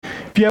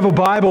you have a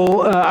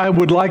Bible, I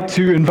would like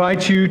to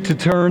invite you to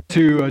turn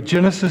to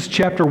Genesis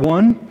chapter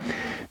 1.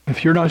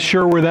 If you're not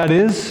sure where that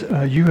is,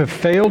 you have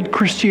failed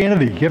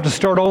Christianity. You have to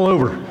start all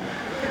over.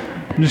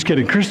 I'm just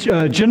kidding.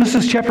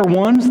 Genesis chapter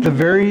 1 is the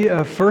very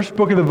first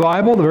book of the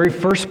Bible, the very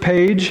first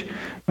page.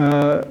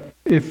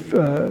 If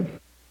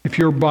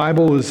your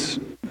Bible is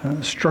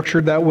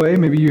structured that way,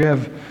 maybe you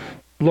have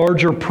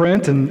larger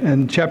print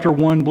and chapter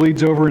 1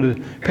 bleeds over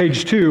into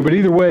page 2. But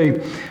either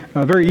way,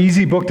 a very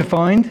easy book to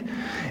find.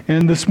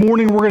 And this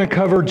morning we're going to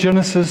cover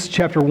Genesis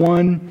chapter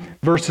 1,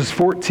 verses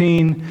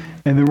 14,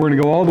 and then we're going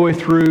to go all the way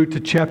through to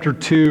chapter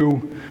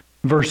 2,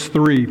 verse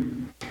 3.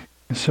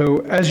 So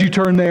as you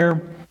turn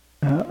there,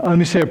 let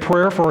me say a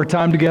prayer for our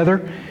time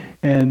together,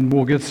 and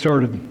we'll get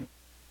started.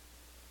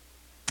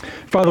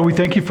 Father, we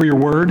thank you for your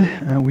word.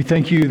 We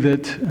thank you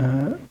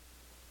that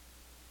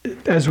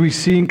as we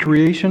see in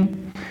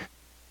creation,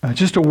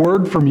 just a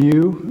word from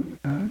you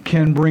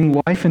can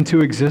bring life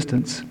into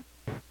existence.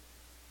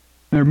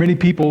 There are many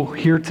people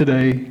here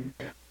today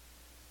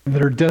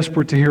that are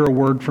desperate to hear a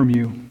word from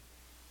you.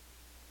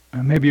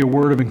 Maybe a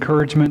word of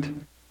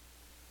encouragement.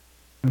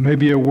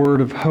 Maybe a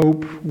word of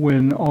hope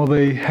when all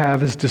they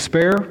have is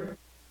despair.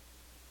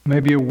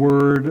 Maybe a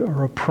word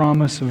or a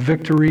promise of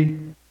victory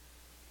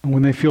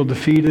when they feel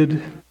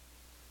defeated.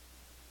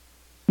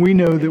 We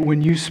know that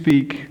when you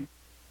speak,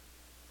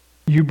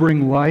 you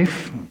bring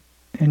life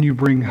and you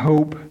bring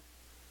hope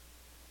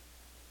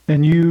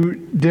and you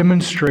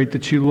demonstrate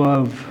that you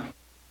love.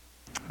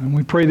 And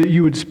we pray that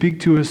you would speak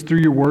to us through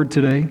your word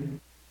today.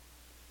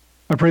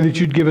 I pray that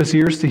you'd give us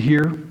ears to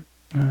hear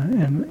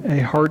and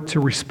a heart to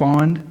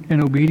respond in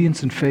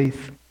obedience and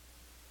faith.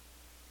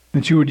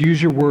 That you would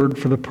use your word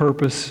for the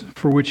purpose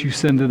for which you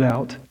send it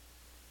out.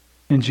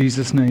 In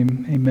Jesus'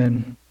 name,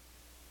 amen.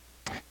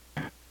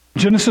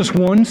 Genesis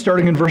 1,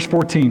 starting in verse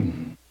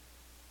 14.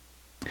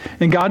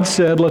 And God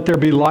said, "Let there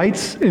be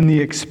lights in the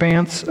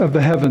expanse of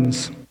the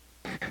heavens,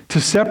 to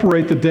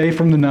separate the day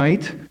from the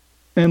night,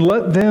 and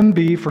let them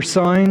be for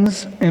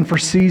signs and for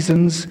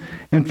seasons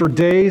and for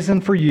days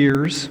and for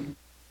years.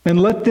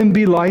 And let them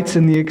be lights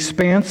in the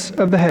expanse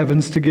of the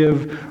heavens to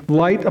give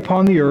light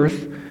upon the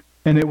earth."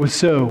 And it was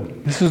so.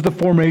 This is the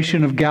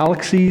formation of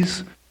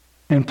galaxies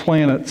and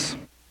planets,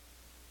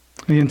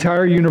 the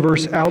entire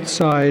universe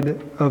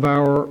outside of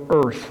our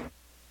earth.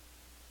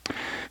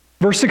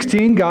 Verse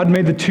 16, God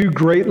made the two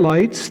great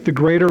lights, the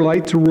greater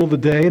light to rule the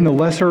day and the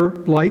lesser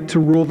light to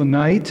rule the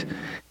night,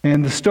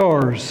 and the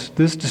stars.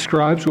 This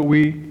describes what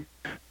we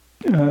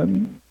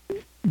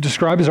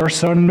describe as our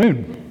sun and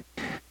moon.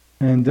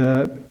 And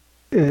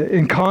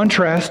in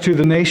contrast to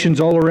the nations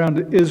all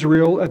around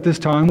Israel at this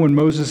time when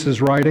Moses is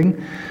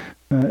writing,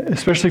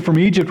 especially from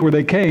Egypt where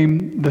they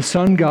came, the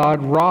sun god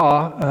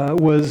Ra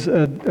was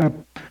a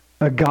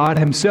god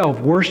himself,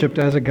 worshipped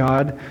as a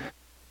god.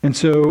 And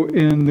so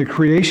in the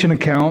creation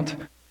account,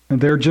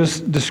 they're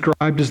just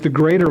described as the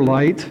greater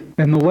light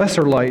and the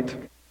lesser light.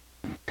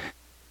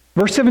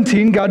 Verse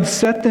 17, God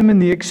set them in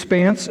the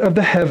expanse of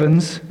the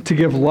heavens to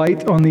give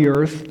light on the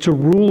earth, to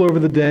rule over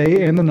the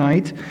day and the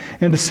night,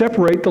 and to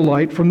separate the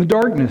light from the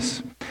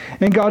darkness.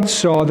 And God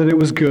saw that it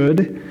was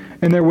good,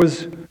 and there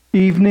was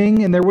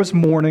evening and there was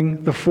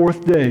morning, the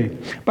fourth day.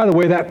 By the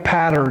way, that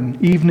pattern,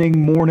 evening,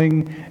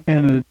 morning,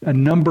 and a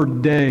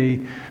numbered day,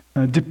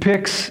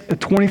 depicts a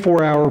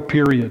 24-hour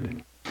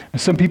period.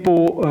 Some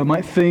people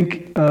might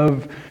think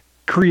of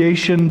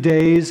creation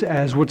days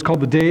as what's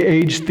called the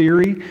day-age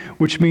theory,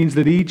 which means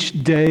that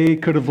each day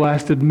could have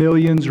lasted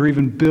millions or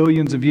even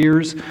billions of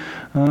years.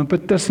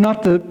 But that's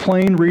not the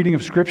plain reading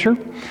of Scripture.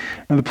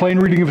 The plain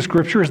reading of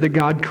Scripture is that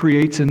God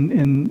creates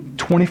in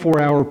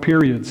 24-hour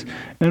periods.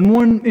 And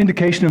one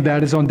indication of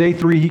that is on day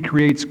 3, He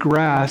creates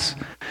grass.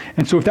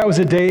 And so if that was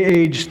a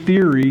day-age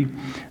theory,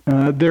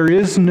 there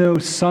is no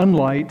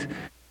sunlight,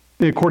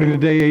 according to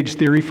day-age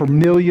theory, for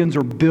millions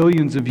or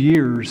billions of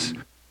years.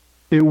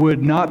 It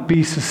would not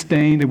be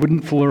sustained, it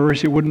wouldn't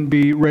flourish, it wouldn't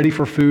be ready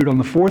for food on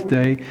the fourth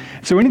day.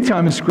 So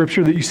anytime in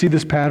Scripture that you see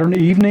this pattern,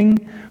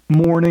 evening,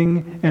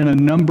 morning, and a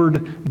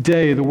numbered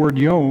day, the word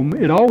yom,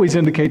 it always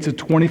indicates a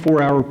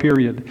 24-hour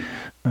period.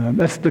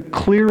 That's the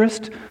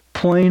clearest,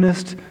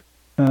 plainest,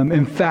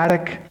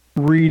 emphatic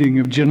reading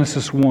of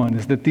Genesis 1,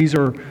 is that these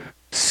are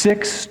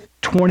 6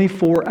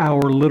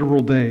 24-hour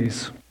literal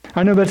days.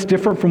 I know that's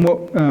different from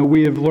what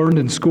we have learned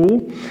in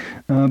school,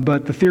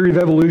 but the theory of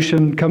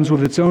evolution comes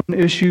with its own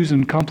issues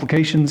and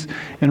complications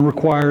and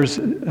requires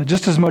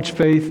just as much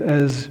faith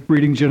as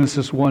reading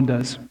Genesis 1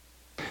 does.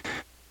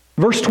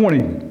 Verse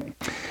 20,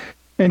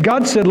 and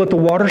God said, "Let the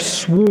waters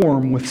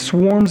swarm with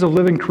swarms of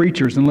living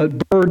creatures, and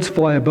let birds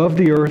fly above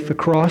the earth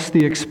across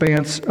the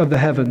expanse of the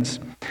heavens."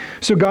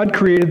 So God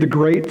created the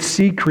great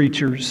sea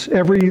creatures,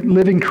 every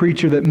living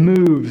creature that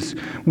moves,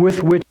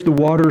 with which the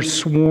waters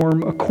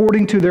swarm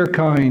according to their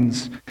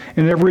kinds,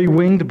 and every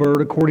winged bird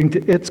according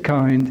to its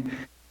kind.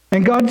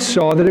 And God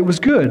saw that it was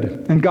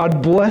good, and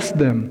God blessed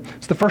them.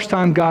 It's the first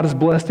time God has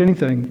blessed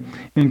anything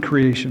in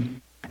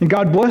creation. And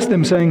God blessed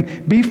them, saying,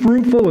 "Be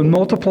fruitful and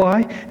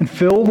multiply, and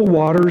fill the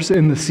waters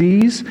in the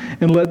seas,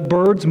 and let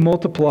birds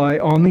multiply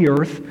on the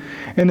earth."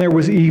 And there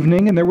was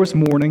evening, and there was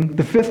morning,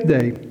 the fifth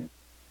day.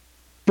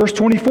 Verse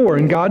 24,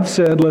 "And God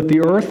said, Let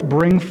the earth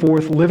bring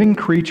forth living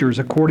creatures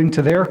according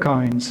to their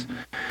kinds."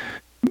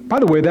 By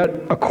the way,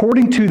 that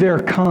according to their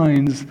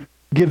kinds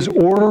gives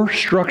order,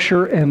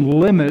 structure, and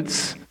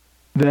limits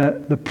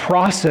the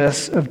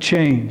process of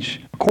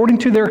change. According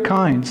to their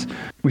kinds.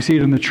 We see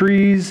it in the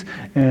trees,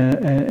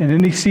 and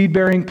any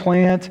seed-bearing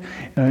plant,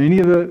 any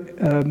of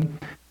the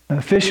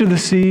fish of the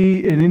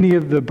sea, and any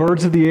of the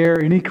birds of the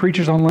air, any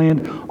creatures on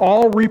land,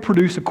 all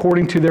reproduce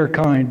according to their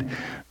kind.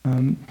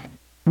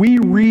 We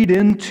read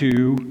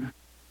into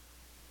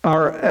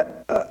our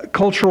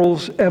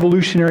cultural's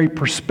evolutionary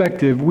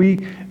perspective. We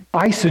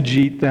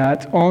eisegete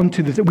that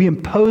we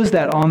impose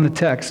that on the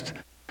text.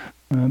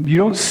 You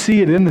don't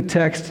see it in the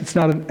text. It's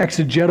not an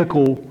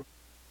exegetical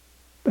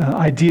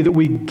idea that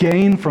we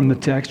gain from the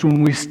text.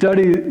 When we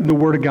study the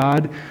Word of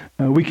God,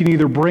 we can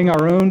either bring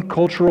our own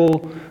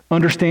cultural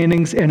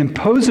understandings and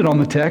impose it on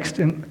the text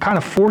and kind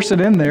of force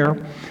it in there,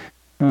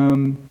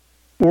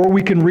 or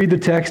we can read the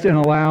text and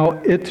allow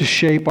it to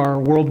shape our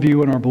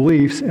worldview and our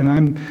beliefs.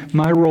 And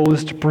my role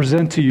is to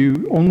present to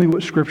you only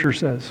what Scripture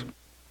says.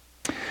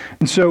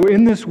 And so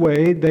in this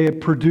way, they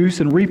produce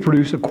and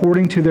reproduce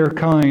according to their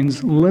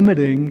kinds,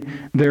 limiting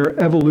their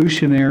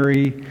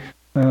evolutionary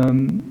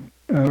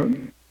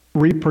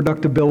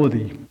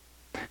reproductibility.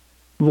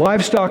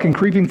 Livestock and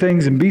creeping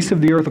things and beasts of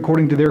the earth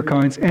according to their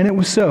kinds, and it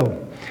was so.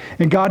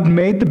 And God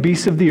made the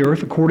beasts of the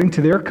earth according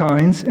to their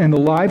kinds, and the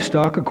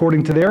livestock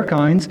according to their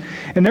kinds,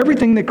 and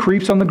everything that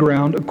creeps on the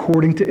ground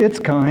according to its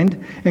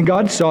kind. And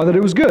God saw that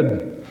it was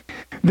good.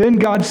 Then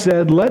God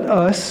said, "Let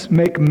us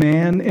make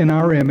man in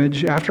our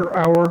image, after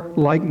our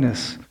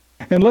likeness,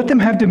 and let them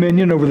have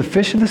dominion over the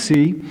fish of the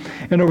sea,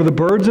 and over the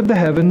birds of the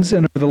heavens,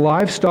 and over the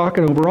livestock,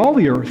 and over all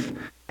the earth,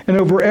 and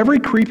over every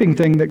creeping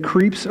thing that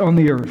creeps on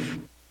the earth."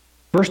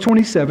 Verse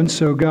 27,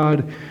 so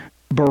God,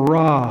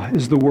 bara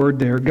is the word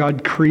there.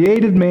 God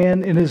created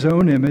man in his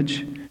own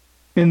image.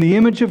 In the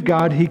image of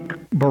God, he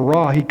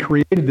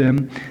created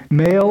them.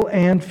 Male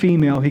and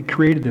female, he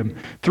created them.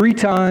 3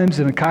 times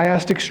in a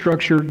chiastic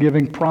structure,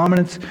 giving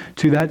prominence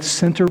to that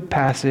center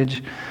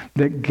passage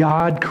that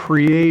God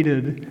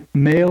created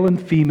male and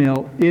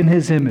female in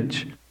his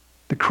image.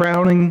 The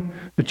crowning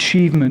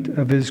achievement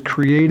of his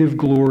creative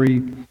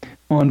glory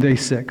on day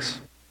 6.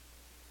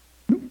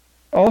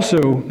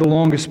 Also, the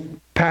longest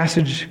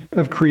passage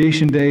of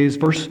creation days,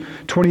 verse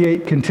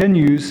 28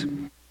 continues,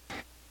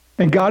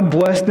 "And God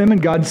blessed them,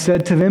 and God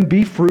said to them,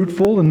 Be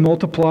fruitful and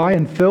multiply,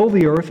 and fill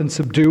the earth, and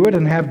subdue it,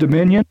 and have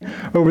dominion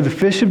over the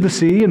fish of the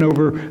sea, and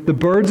over the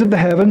birds of the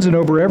heavens, and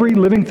over every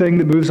living thing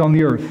that moves on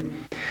the earth.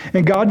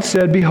 And God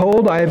said,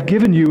 Behold, I have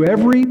given you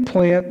every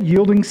plant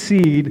yielding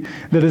seed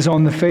that is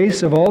on the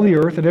face of all the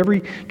earth, and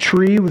every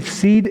tree with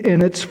seed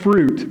in its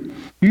fruit.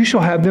 You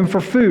shall have them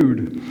for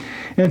food.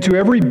 And to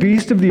every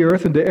beast of the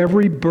earth, and to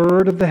every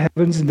bird of the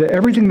heavens, and to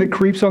everything that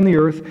creeps on the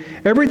earth,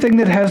 everything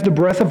that has the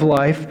breath of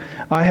life,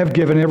 I have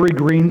given every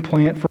green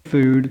plant for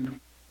food."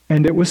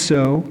 And it was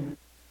so.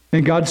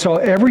 And God saw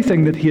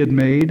everything that he had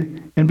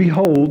made, and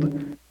behold,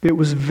 it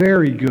was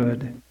very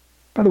good.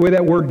 By the way,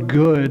 that word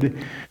good,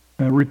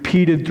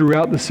 repeated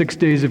throughout the 6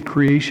 days of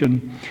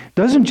creation,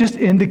 doesn't just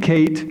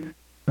indicate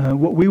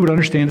what we would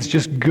understand as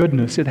just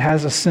goodness. It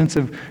has a sense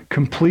of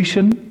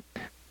completion,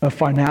 of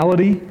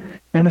finality,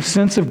 and a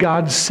sense of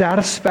God's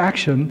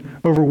satisfaction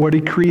over what he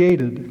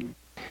created.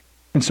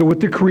 And so with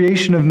the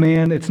creation of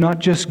man, it's not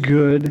just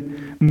good,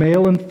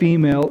 male and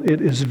female, it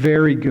is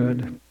very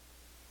good.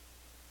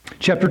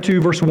 Chapter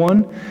 2, verse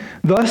 1,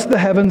 "Thus the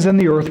heavens and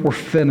the earth were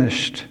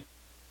finished,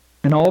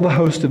 and all the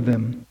host of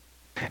them.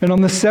 And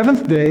on the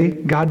 7th day,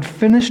 God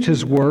finished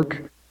his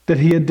work that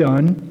he had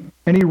done,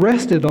 and he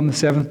rested on the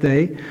 7th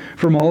day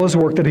from all his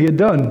work that he had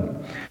done.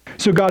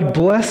 So God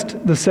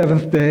blessed the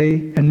 7th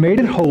day and made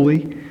it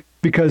holy,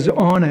 because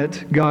on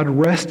it God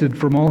rested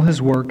from all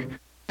his work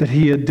that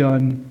he had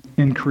done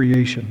in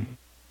creation."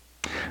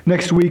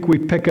 Next week we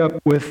pick up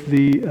with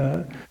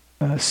the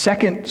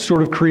second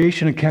sort of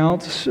creation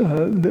account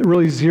that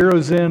really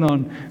zeroes in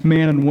on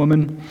man and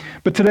woman.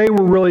 But today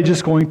we're really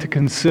just going to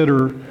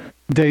consider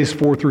days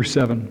 4 through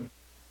 7.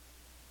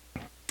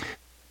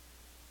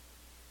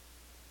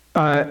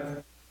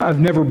 I've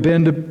never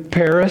been to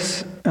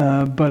Paris,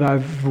 but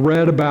I've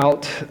read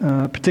about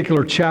a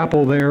particular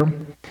chapel there.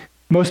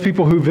 Most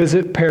people who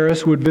visit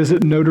Paris would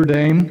visit Notre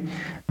Dame.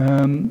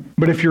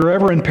 But if you're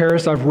ever in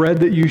Paris, I've read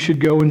that you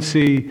should go and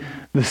see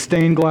the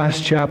stained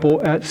glass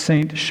chapel at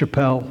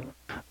Sainte-Chapelle.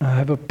 I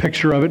have a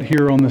picture of it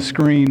here on the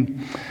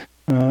screen.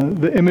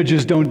 The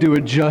images don't do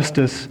it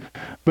justice,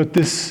 but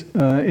this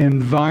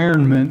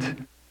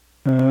environment,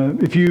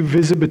 if you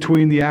visit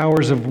between the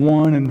hours of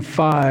 1 and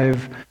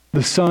 5,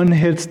 the sun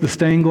hits the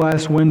stained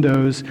glass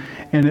windows,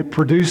 and it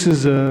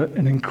produces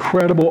an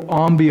incredible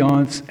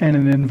ambiance and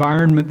an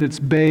environment that's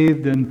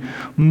bathed in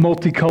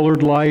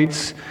multicolored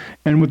lights.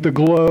 And with the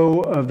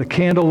glow of the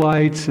candle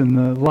lights and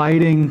the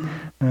lighting,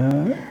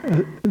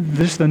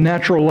 Just the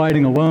natural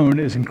lighting alone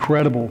is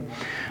incredible.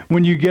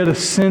 When you get a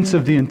sense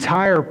of the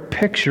entire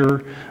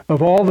picture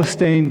of all the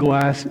stained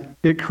glass,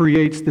 it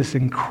creates this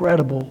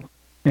incredible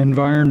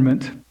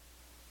environment.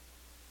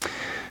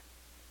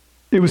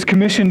 It was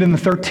commissioned in the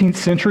 13th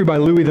century by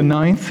Louis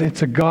IX.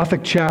 It's a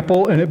Gothic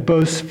chapel, and it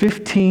boasts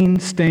 15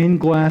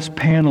 stained glass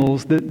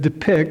panels that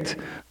depict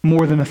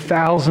more than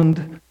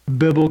 1,000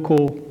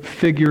 biblical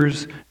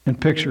figures and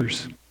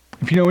pictures.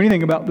 If you know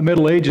anything about the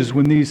Middle Ages,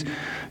 when these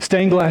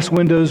stained glass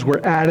windows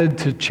were added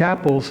to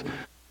chapels,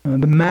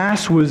 the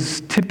Mass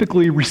was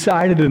typically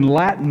recited in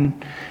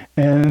Latin,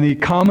 and the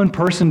common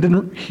person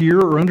didn't hear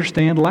or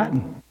understand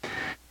Latin.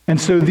 And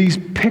so these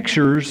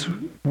pictures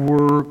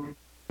were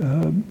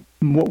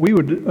what we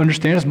would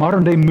understand as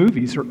modern-day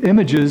movies or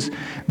images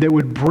that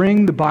would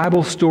bring the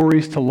Bible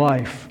stories to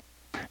life.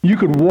 You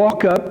could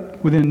walk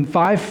up within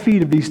 5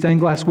 feet of these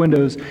stained glass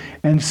windows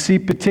and see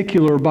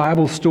particular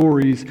Bible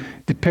stories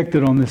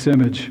depicted on this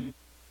image.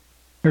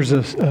 There's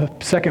a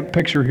second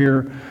picture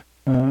here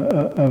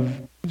of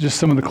just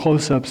some of the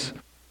close-ups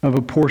of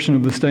a portion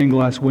of the stained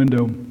glass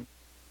window.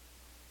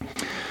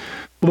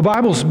 Well, the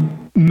Bible's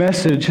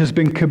message has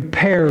been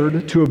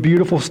compared to a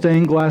beautiful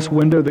stained glass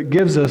window that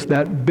gives us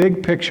that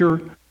big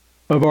picture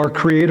of our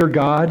Creator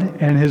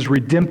God and His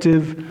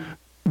redemptive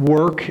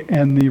work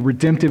and the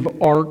redemptive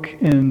arc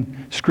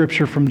in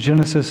Scripture from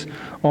Genesis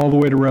all the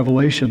way to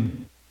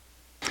Revelation.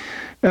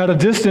 At a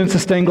distance, a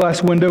stained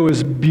glass window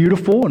is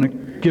beautiful and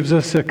it gives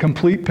us a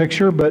complete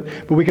picture, but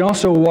we can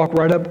also walk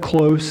right up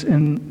close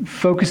and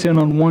focus in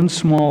on one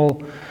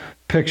small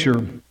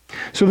picture.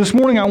 So this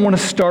morning I want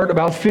to start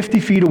about 50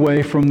 feet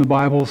away from the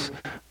Bible's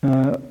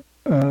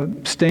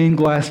stained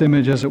glass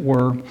image, as it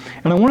were.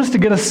 And I want us to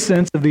get a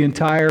sense of the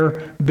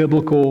entire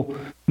biblical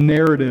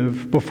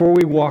narrative before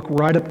we walk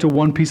right up to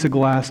one piece of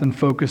glass and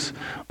focus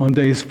on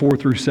days 4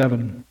 through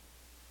 7.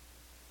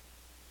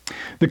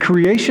 The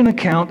creation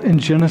account in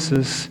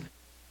Genesis,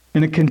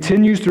 and it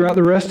continues throughout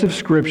the rest of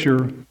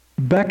Scripture,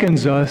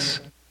 beckons us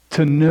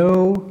to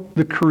know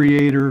the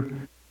Creator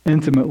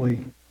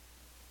intimately,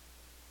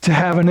 to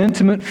have an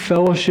intimate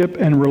fellowship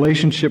and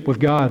relationship with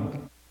God.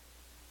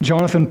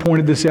 Jonathan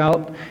pointed this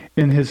out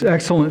in his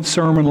excellent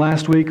sermon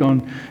last week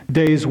on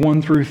days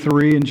 1 through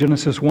 3 in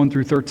Genesis 1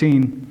 through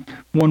 13.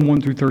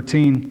 1 through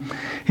 13.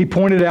 He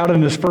pointed out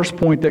in his first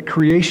point that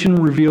creation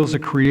reveals a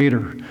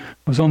creator.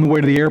 I was on the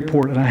way to the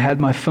airport and I had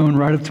my phone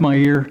right up to my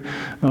ear,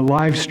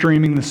 live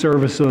streaming the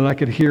service so that I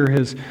could hear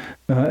his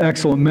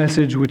excellent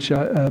message, which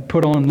I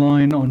put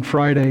online on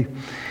Friday.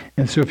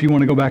 And so if you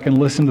want to go back and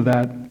listen to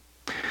that.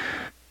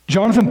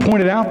 Jonathan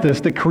pointed out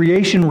that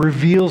creation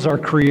reveals our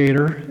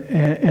Creator,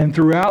 and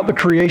throughout the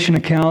creation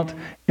account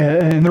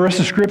and the rest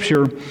of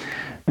Scripture,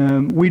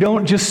 we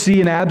don't just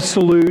see an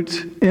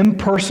absolute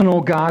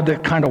impersonal God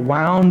that kind of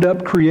wound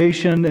up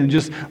creation and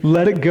just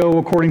let it go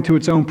according to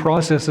its own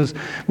processes.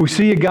 We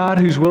see a God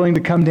who's willing to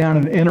come down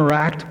and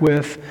interact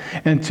with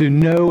and to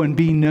know and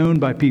be known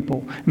by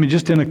people. I mean,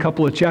 just in a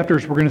couple of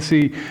chapters, we're going to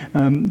see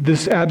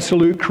this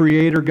absolute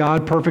Creator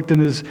God, perfect in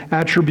His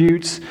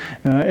attributes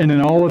and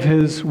in all of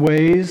His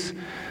ways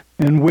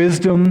and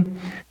wisdom.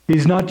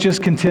 He's not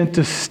just content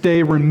to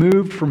stay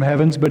removed from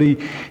heavens, but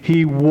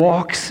he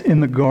walks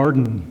in the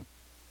garden,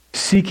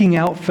 seeking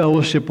out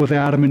fellowship with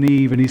Adam and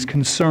Eve, and He's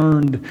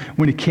concerned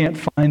when He can't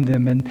find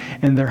them,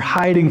 and they're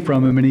hiding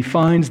from Him, and He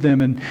finds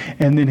them, and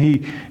then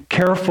He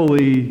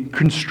carefully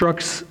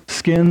constructs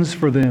skins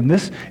for them.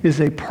 This is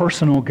a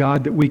personal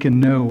God that we can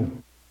know.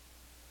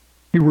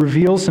 He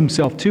reveals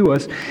Himself to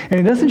us, and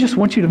He doesn't just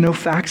want you to know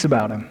facts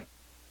about Him.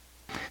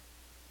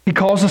 He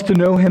calls us to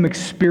know Him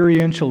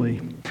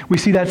experientially. We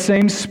see that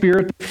same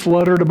Spirit that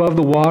fluttered above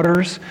the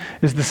waters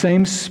is the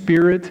same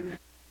Spirit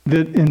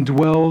that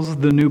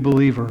indwells the new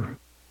believer,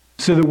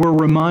 so that we're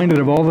reminded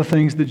of all the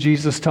things that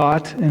Jesus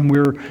taught, and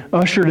we're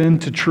ushered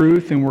into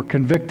truth, and we're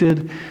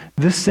convicted.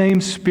 This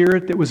same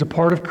Spirit that was a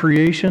part of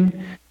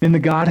creation in the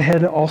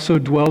Godhead also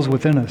dwells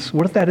within us.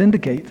 What does that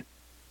indicate?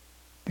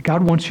 That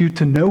God wants you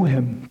to know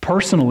Him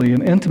personally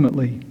and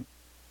intimately.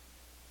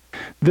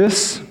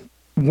 This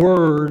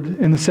word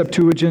in the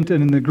Septuagint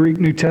and in the Greek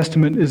New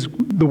Testament is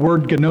the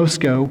word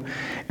gnosko,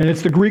 and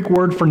it's the Greek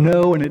word for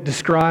know, and it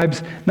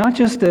describes not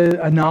just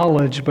a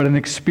knowledge, but an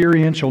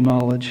experiential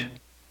knowledge.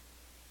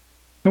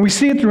 And we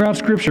see it throughout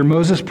Scripture.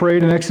 Moses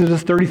prayed in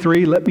Exodus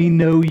 33, "Let me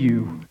know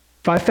you.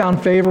 If I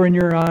found favor in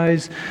your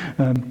eyes,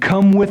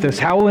 come with us.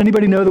 How will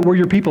anybody know that we're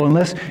your people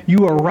unless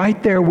you are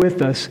right there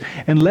with us?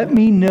 And let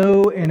me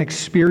know and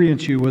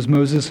experience you," was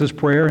Moses'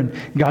 prayer. And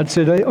God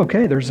said,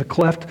 "Okay, there's a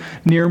cleft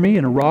near me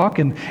and a rock,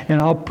 and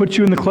I'll put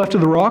you in the cleft of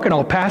the rock, and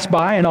I'll pass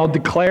by, and I'll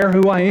declare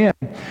who I am.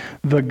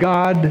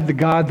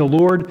 The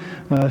Lord,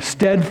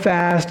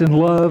 steadfast in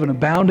love and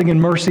abounding in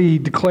mercy." He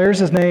declares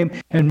His name,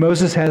 and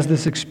Moses has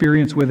this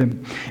experience with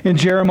Him. In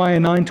Jeremiah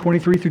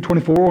 9:23 through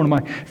 24, one of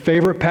my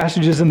favorite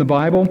passages in the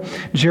Bible,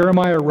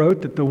 Jeremiah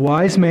wrote that the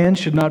wise man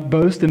should not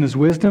boast in his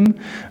wisdom,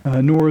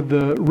 nor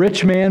the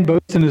rich man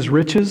boast in his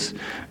riches,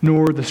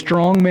 nor the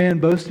strong man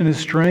boast in his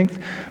strength,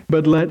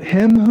 but let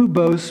him who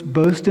boasts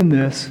boast in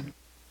this,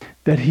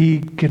 that he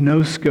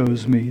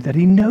gnoskos me, that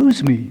he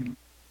knows me,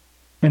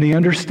 and he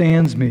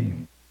understands me.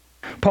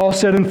 Paul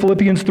said in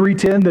Philippians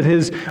 3:10 that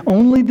his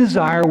only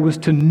desire was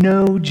to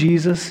know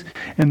Jesus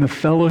and the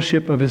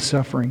fellowship of his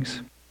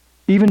sufferings.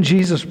 Even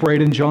Jesus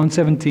prayed in John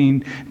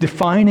 17,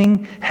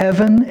 defining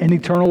heaven and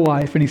eternal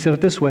life, and he said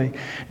it this way,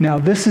 "Now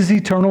this is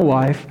eternal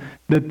life,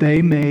 that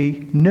they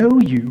may know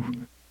you,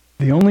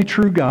 the only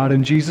true God,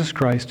 and Jesus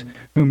Christ,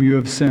 whom you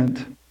have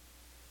sent."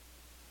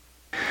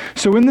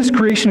 So in this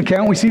creation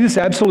account, we see this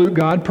absolute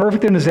God,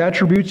 perfect in his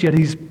attributes, yet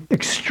he's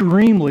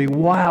extremely,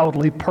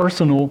 wildly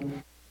personal,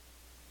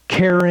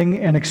 caring,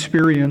 and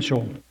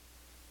experiential.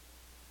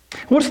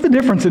 What's the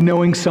difference in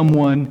knowing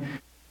someone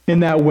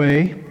in that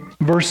way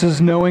versus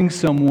knowing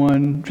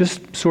someone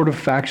just sort of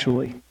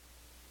factually?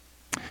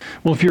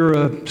 Well, if you're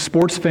a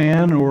sports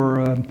fan or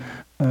a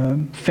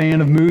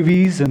fan of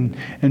movies and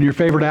your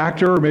favorite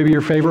actor or maybe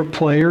your favorite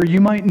player,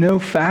 you might know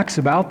facts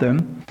about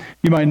them.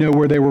 You might know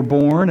where they were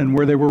born and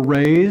where they were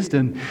raised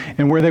and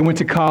where they went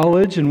to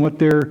college and what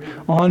their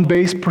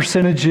on-base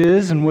percentage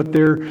is and what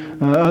their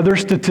other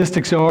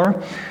statistics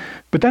are.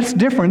 But that's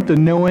different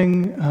than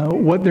knowing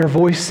what their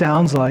voice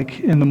sounds like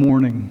in the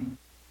morning,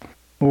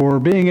 or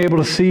being able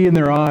to see in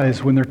their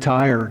eyes when they're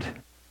tired,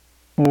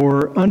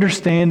 or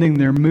understanding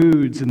their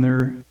moods and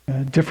their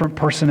different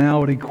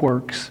personality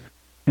quirks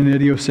and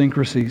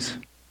idiosyncrasies.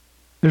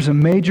 There's a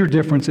major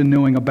difference in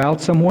knowing about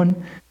someone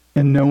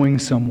and knowing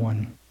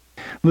someone.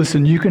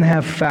 Listen, you can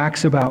have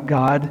facts about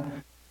God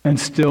and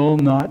still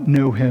not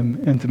know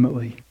him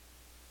intimately.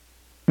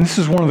 And this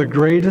is one of the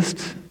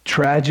greatest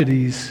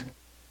tragedies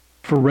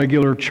for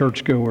regular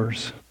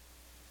churchgoers.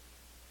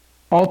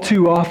 All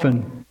too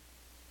often,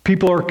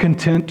 people are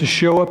content to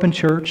show up in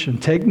church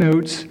and take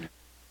notes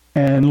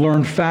and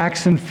learn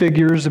facts and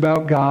figures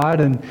about God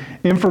and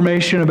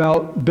information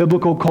about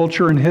biblical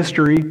culture and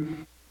history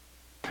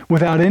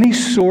without any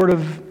sort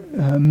of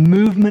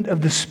movement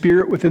of the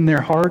Spirit within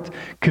their heart,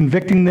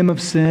 convicting them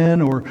of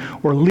sin or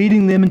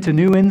leading them into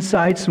new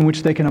insights in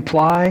which they can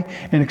apply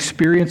and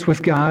experience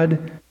with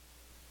God.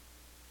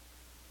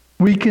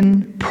 We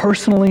can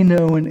personally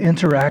know and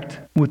interact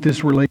with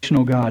this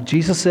relational God.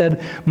 Jesus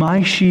said,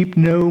 "My sheep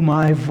know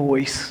my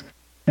voice,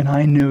 and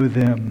I know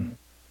them."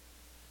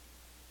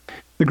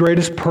 The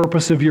greatest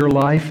purpose of your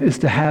life is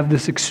to have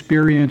this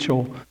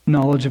experiential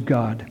knowledge of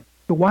God.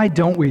 But why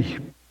don't we?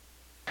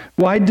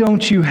 Why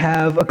don't you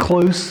have a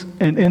close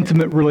and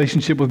intimate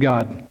relationship with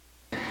God?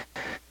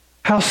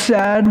 How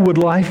sad would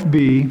life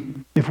be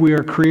if we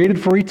are created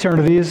for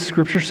eternity, as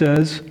Scripture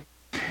says,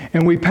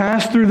 and we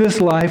pass through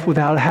this life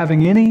without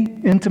having any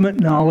intimate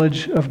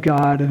knowledge of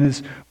God and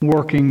his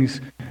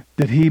workings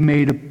that he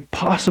made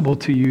possible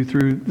to you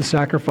through the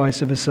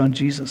sacrifice of his Son,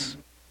 Jesus?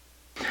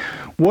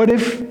 What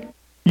if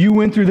you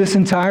went through this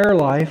entire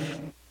life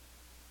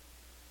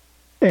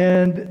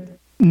and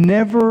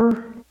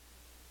never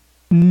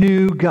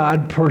knew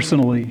God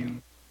personally,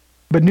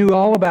 but knew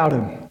all about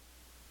him?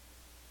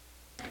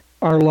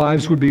 Our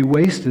lives would be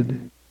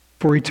wasted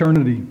for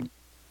eternity.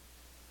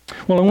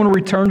 Well, I want to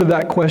return to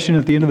that question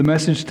at the end of the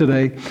message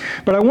today.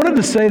 But I wanted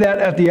to say that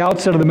at the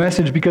outset of the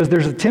message because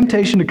there's a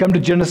temptation to come to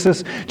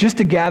Genesis just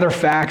to gather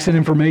facts and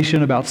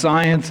information about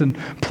science and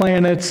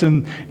planets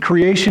and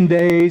creation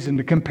days and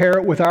to compare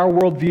it with our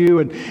worldview.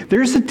 And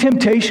there's a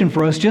temptation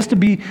for us just to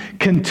be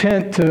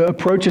content to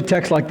approach a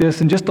text like this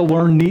and just to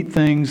learn neat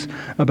things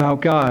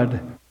about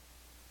God.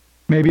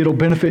 Maybe it'll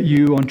benefit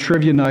you on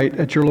trivia night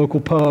at your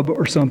local pub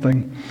or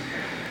something.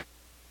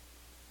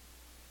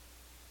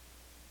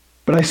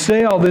 But I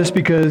say all this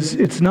because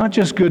it's not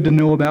just good to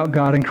know about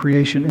God and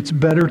creation. It's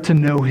better to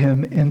know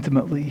him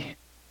intimately.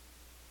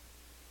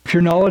 If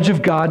your knowledge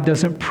of God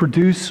doesn't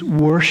produce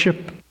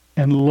worship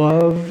and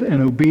love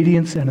and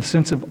obedience and a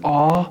sense of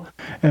awe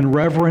and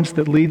reverence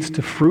that leads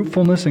to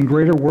fruitfulness and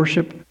greater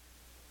worship,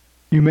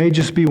 you may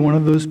just be one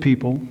of those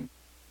people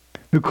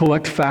who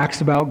collect facts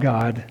about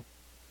God,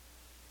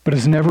 but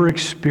has never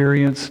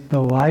experienced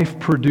the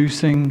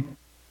life-producing,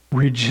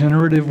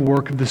 regenerative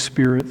work of the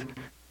Spirit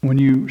when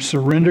you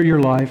surrender your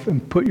life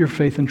and put your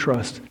faith and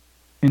trust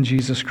in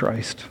Jesus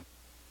Christ.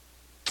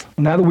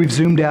 Now that we've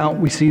zoomed out,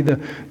 we see the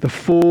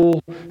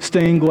full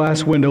stained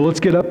glass window. Let's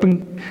get up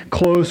and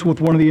close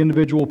with one of the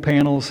individual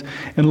panels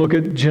and look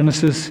at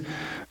Genesis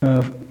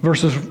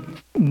chapter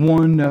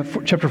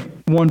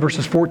 1,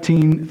 verses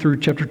 14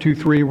 through chapter 2,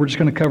 3. We're just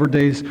going to cover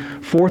days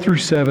 4 through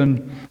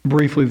 7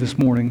 briefly this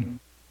morning.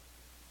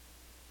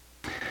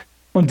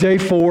 On day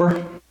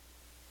 4,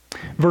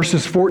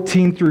 verses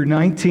 14 through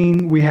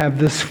 19, we have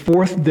this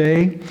fourth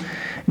day.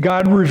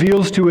 God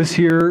reveals to us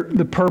here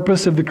the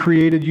purpose of the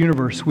created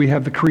universe. We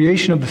have the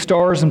creation of the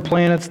stars and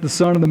planets, the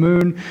sun and the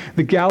moon,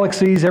 the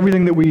galaxies,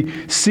 everything that we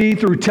see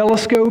through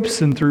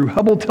telescopes and through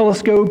Hubble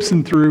telescopes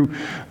and through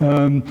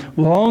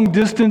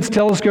long-distance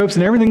telescopes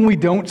and everything we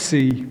don't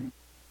see.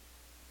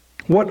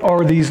 What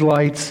are these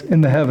lights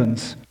in the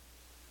heavens?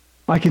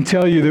 I can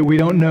tell you that we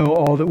don't know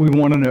all that we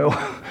want to know.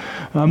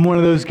 I'm one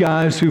of those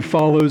guys who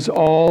follows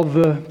all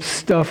the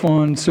stuff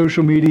on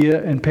social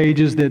media and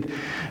pages that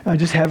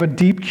just have a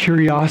deep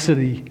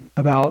curiosity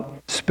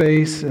about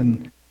space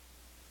and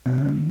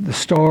the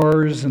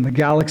stars and the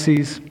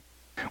galaxies.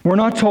 We're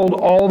not told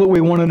all that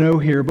we want to know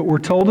here, but we're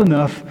told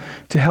enough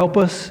to help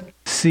us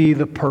see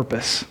the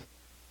purpose.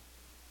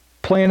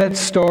 Planets,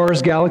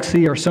 stars,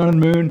 galaxy, our sun and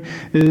moon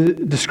is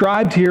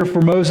described here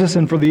for Moses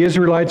and for the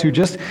Israelites who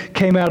just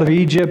came out of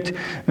Egypt.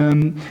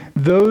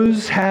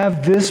 Those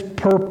have this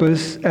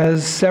purpose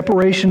as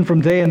separation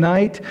from day and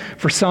night,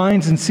 for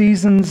signs and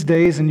seasons,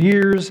 days and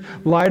years,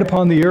 light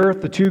upon the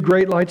earth, the two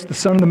great lights, the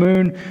sun and the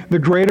moon, the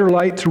greater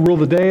light to rule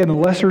the day and the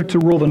lesser to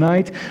rule the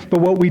night.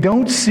 But what we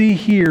don't see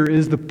here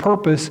is the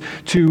purpose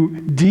to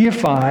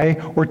deify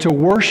or to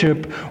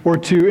worship or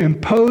to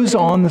impose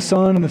on the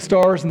sun and the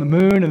stars and the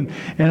moon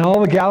and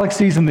all the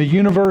galaxies in the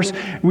universe.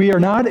 We are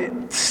not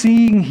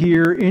seeing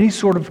here any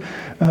sort of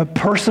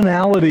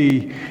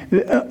personality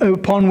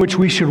upon which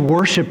we should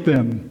worship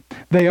them.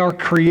 They are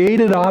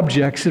created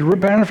objects. As a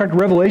matter of fact,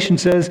 Revelation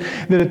says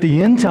that at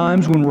the end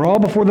times, when we're all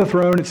before the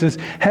throne, it says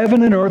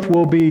heaven and earth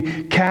will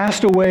be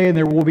cast away and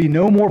there will be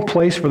no more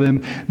place for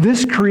them.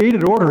 This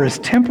created order is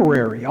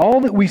temporary.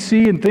 All that we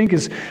see and think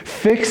is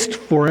fixed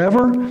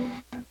forever,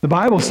 the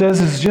Bible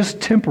says is just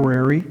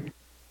temporary,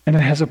 and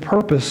it has a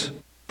purpose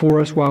for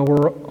us while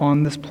we're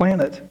on this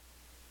planet.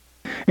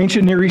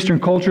 Ancient Near Eastern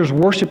cultures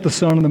worship the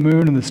sun and the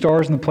moon and the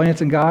stars and the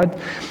planets and God.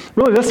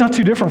 Really, that's not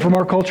too different from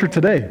our culture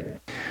today.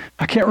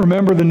 I can't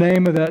remember the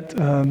name of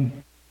that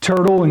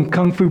turtle in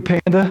Kung Fu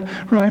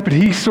Panda, right? But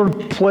he sort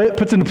of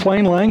puts into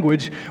plain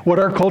language what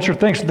our culture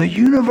thinks. The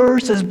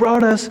universe has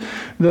brought us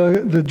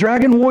the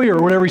dragon warrior,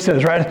 or whatever he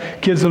says,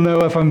 right? Kids don't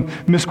know if I'm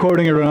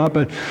misquoting it or not,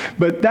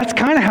 but that's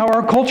kind of how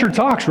our culture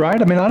talks, right?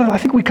 I mean, I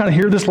think we kind of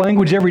hear this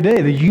language every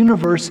day. The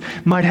universe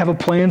might have a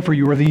plan for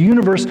you, or the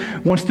universe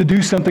wants to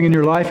do something in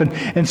your life.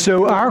 And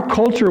so our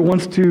culture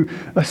wants to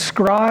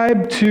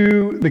ascribe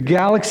to the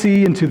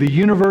galaxy and to the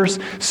universe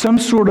some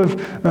sort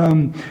of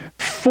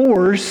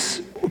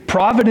force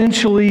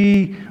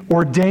providentially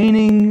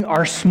ordaining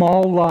our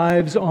small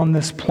lives on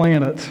this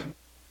planet.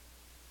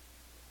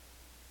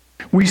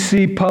 We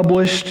see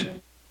published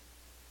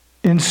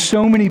in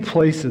so many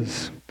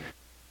places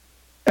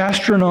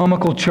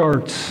astronomical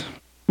charts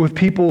with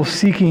people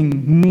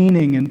seeking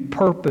meaning and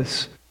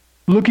purpose,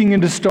 looking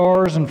into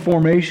stars and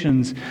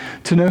formations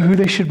to know who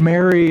they should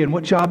marry and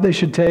what job they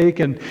should take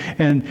and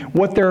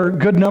what their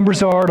good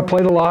numbers are to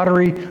play the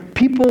lottery.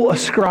 People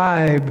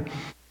ascribe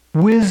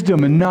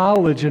wisdom and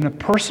knowledge and a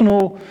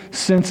personal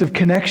sense of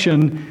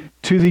connection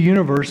to the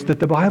universe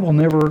that the Bible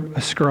never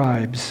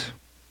ascribes.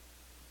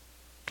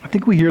 I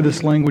think we hear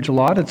this language a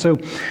lot. And so,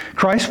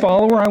 Christ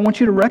follower, I want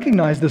you to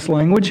recognize this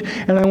language,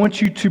 and I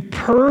want you to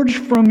purge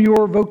from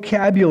your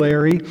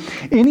vocabulary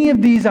any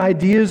of these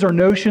ideas or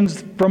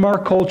notions from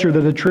our culture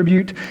that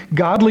attribute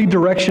godly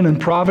direction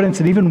and providence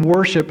and even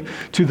worship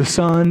to the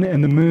sun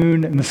and the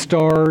moon and the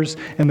stars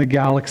and the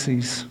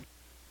galaxies.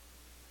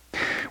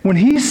 When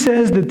he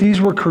says that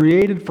these were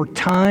created for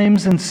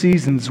times and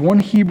seasons, one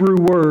Hebrew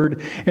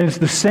word, and it's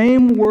the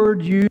same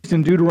word used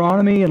in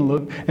Deuteronomy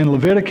and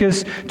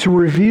Leviticus to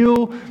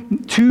reveal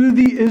to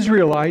the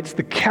Israelites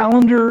the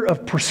calendar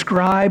of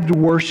prescribed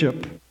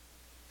worship,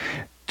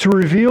 to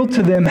reveal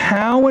to them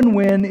how and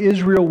when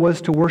Israel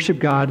was to worship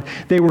God.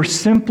 They were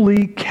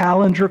simply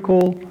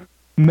calendrical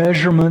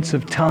measurements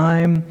of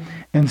time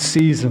and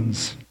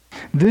seasons.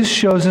 This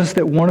shows us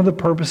that one of the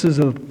purposes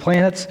of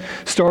planets,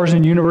 stars,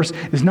 and universe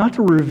is not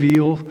to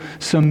reveal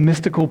some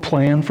mystical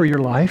plan for your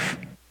life,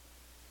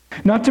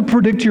 not to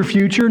predict your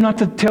future, not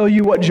to tell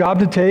you what job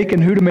to take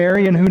and who to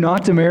marry and who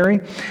not to marry,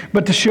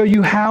 but to show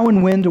you how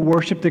and when to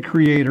worship the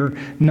Creator,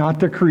 not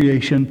the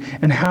creation,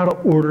 and how to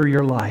order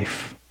your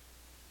life.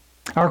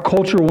 Our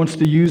culture wants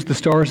to use the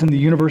stars in the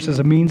universe as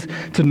a means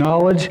to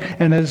knowledge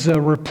and as a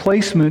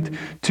replacement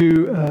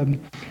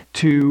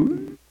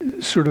to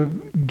sort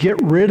of get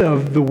rid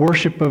of the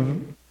worship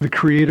of the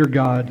Creator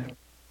God.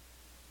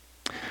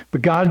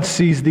 But God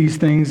sees these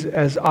things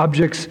as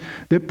objects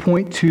that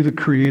point to the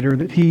Creator,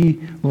 that He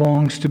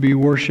longs to be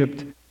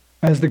worshipped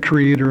as the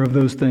Creator of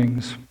those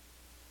things.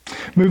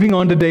 Moving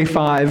on to day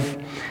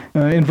 5,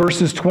 in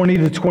verses 20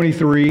 to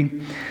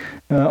 23,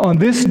 on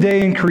this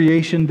day in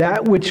creation,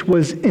 that which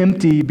was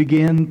empty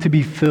began to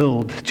be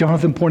filled.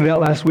 Jonathan pointed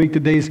out last week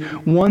that days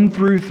 1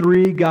 through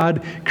 3,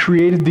 God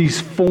created these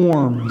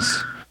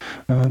forms.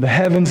 The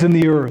heavens and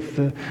the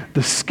earth,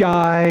 the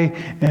sky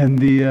and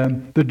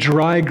the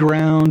dry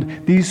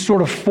ground. These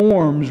sort of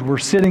forms were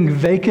sitting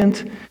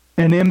vacant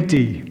and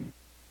empty.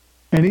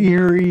 An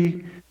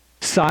eerie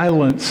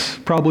silence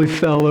probably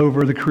fell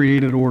over the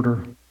created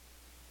order.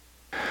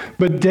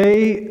 But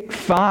day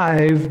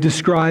 5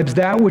 describes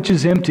that which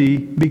is empty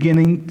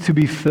beginning to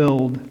be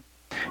filled.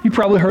 You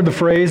probably heard the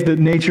phrase that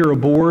nature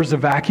abhors a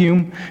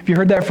vacuum. Have you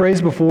heard that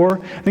phrase before?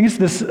 I think it's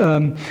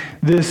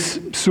this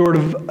sort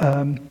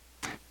of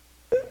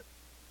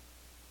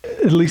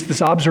at least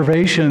this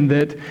observation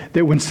that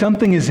when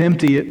something is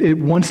empty, it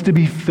wants to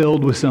be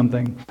filled with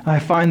something. I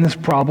find this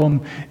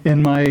problem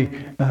in my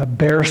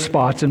bare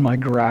spots in my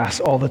grass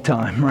all the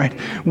time, right?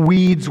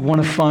 Weeds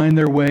want to find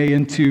their way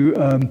into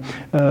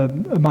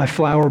my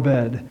flower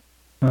bed.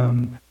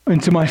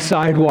 into my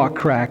sidewalk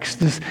cracks.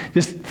 Just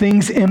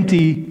things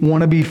empty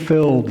want to be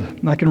filled.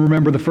 And I can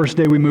remember the first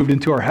day we moved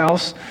into our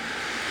house.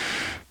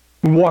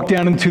 We walked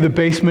down into the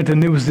basement,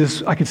 and it was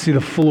this, I could see the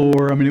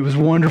floor. I mean, it was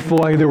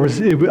wonderful.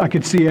 I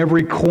could see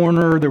every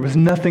corner. There was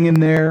nothing in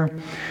there.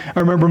 I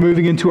remember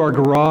moving into our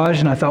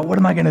garage, and I thought, what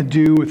am I going to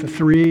do with a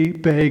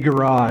 3-bay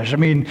garage? I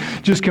mean,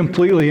 just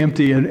completely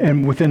empty.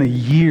 And within a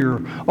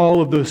year,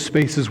 all of those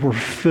spaces were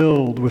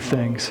filled with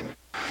things.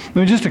 I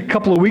mean, just a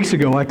couple of weeks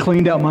ago, I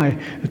cleaned out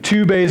the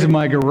 2 bays of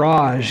my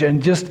garage,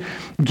 and just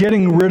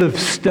getting rid of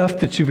stuff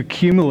that you've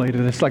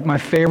accumulated. It's like my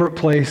favorite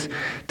place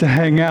to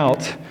hang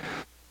out.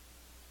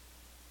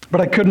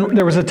 But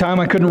there was a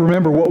time I couldn't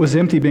remember what was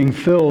empty being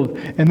filled.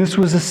 And this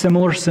was a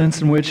similar sense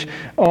in which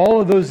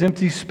all of those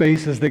empty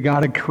spaces that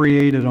God had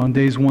created on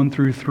days 1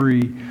 through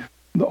 3,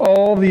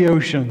 all the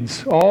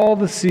oceans, all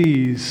the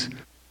seas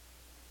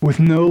with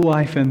no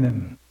life in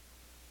them,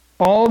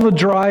 all the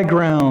dry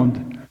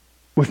ground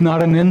with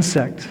not an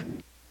insect,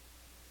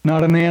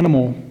 not an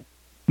animal,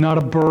 not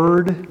a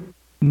bird,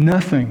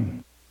 nothing.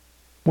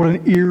 What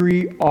an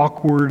eerie,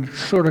 awkward,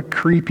 sort of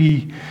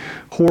creepy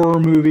horror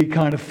movie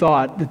kind of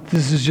thought that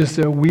this is just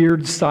a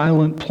weird,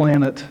 silent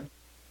planet.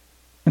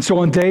 And so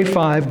on day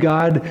 5,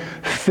 God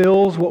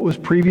fills what was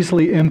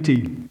previously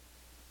empty.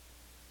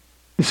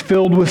 It's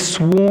filled with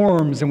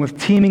swarms and with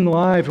teeming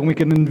life, and we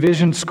can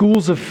envision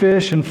schools of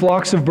fish and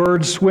flocks of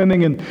birds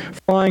swimming and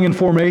flying in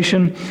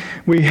formation.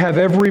 We have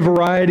every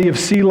variety of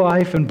sea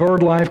life and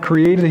bird life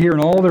created here in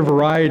all their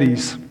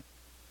varieties.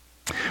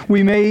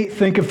 We may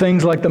think of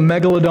things like the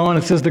megalodon,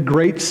 it says the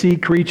great sea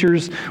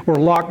creatures, or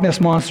Loch Ness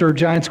Monster, or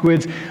giant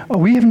squids.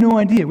 We have no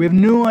idea. We have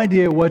no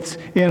idea what's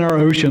in our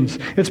oceans.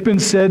 It's been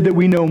said that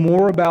we know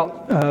more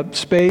about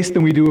space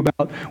than we do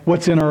about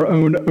what's in our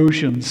own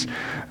oceans.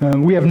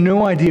 We have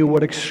no idea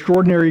what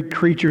extraordinary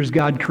creatures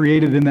God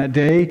created in that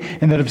day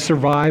and that have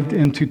survived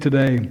into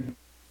today.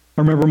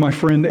 I remember my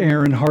friend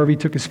Aaron Harvey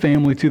took his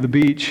family to the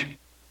beach.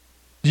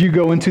 Do you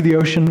go into the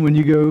ocean when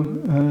you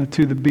go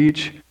to the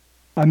beach?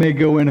 I may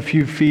go in a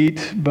few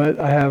feet, but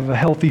I have a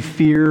healthy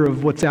fear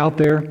of what's out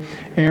there.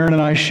 Aaron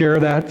and I share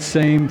that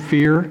same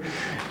fear.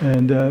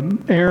 And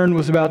Aaron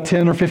was about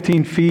 10 or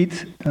 15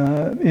 feet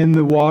in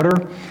the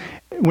water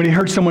when he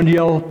heard someone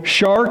yell,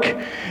 "Shark!"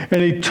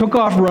 And he took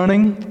off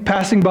running,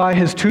 passing by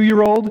his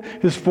 2-year-old,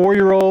 his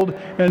 4-year-old,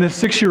 and his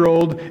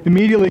 6-year-old,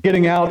 immediately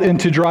getting out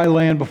into dry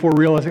land before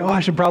realizing, I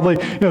should probably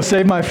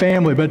save my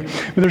family. But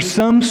there's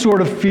some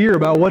sort of fear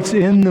about what's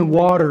in the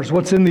waters,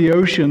 what's in the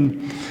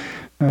ocean.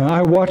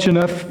 I watch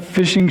enough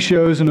fishing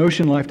shows and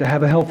ocean life to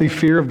have a healthy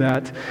fear of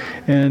that,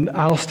 and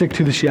I'll stick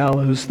to the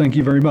shallows. Thank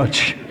you very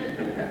much.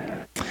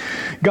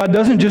 God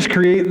doesn't just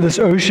create this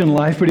ocean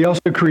life, but he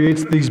also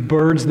creates these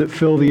birds that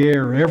fill the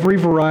air, every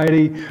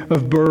variety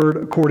of bird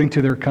according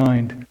to their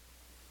kind.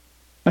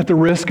 At the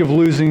risk of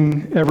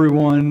losing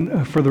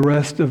everyone for the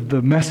rest of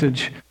the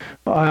message,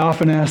 I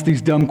often ask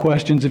these dumb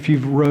questions. If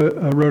you've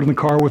rode in the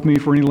car with me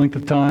for any length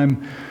of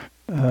time,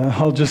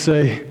 I'll just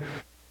say,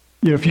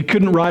 if you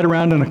couldn't ride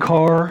around in a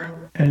car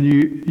and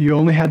you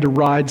only had to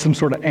ride some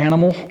sort of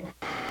animal,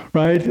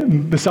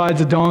 right? Besides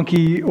a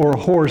donkey or a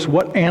horse,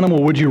 what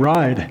animal would you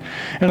ride?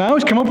 And I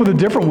always come up with a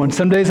different one.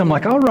 Some days I'm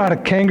like, I'll ride a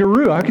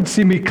kangaroo. I could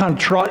see me kind of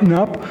trotting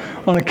up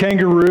on a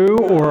kangaroo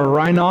or a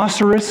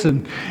rhinoceros.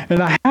 And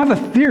I have a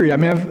theory. I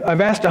mean,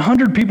 I've asked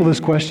 100 people this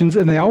questions,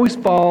 and they always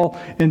fall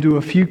into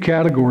a few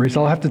categories.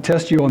 I'll have to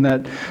test you on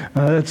that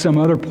at some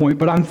other point.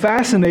 But I'm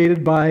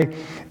fascinated by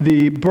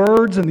the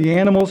birds and the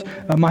animals.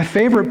 My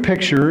favorite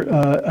picture,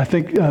 I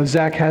think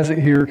Zach has it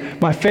here.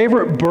 My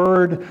favorite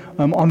bird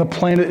on the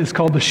planet is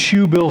called the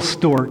shoebill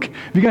stork.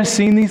 Have you guys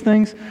seen these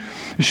things?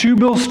 The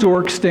shoebill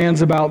stork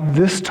stands about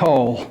this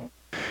tall.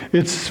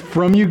 It's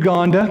from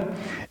Uganda,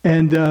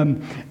 and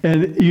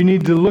you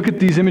need to look at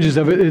these images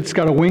of it. It's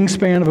got a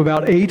wingspan of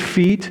about 8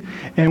 feet,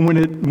 and when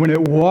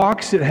it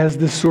walks, it has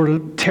this sort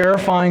of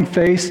terrifying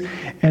face,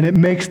 and it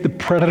makes the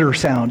Predator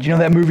sound. You know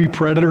that movie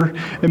Predator?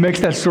 It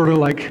makes that sort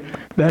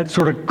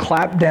of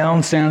clap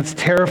down sound. It's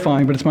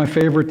terrifying, but it's my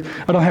favorite.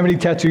 I don't have any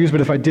tattoos,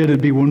 but if I did,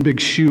 it'd be one big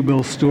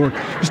shoebill stork,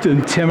 just to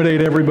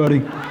intimidate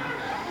everybody.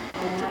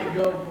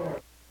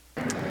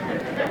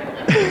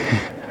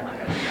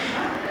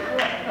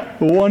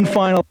 One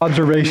final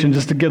observation,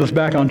 just to get us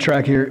back on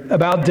track here.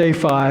 About day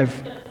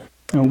 5,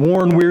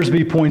 Warren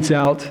Wiersbe points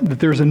out that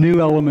there's a new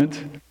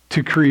element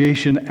to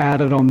creation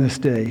added on this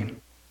day.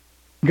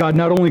 God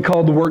not only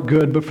called the work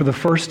good, but for the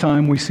first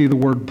time we see the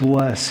word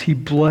bless. He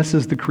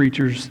blesses the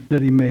creatures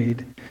that he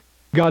made.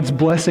 God's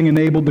blessing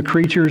enabled the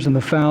creatures and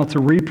the fowl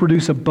to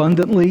reproduce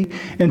abundantly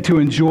and to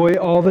enjoy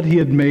all that he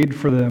had made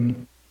for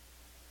them.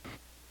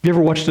 You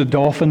ever watched a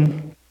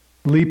dolphin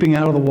leaping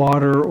out of the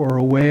water, or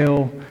a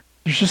whale?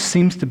 There just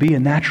seems to be a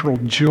natural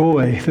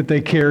joy that they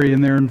carry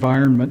in their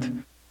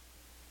environment.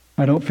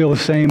 I don't feel the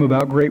same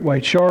about great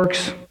white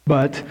sharks,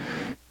 but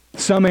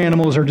some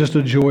animals are just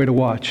a joy to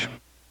watch.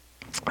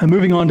 And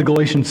moving on to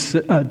Galatians,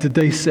 to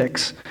day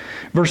 6,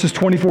 verses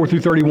 24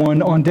 through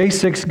 31. On day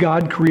 6,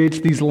 God creates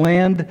these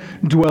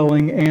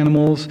land-dwelling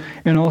animals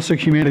and also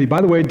humanity.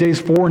 By the way, days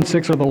 4 and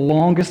 6 are the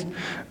longest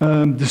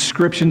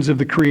descriptions of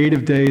the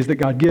creative days that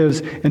God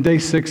gives, and day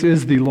 6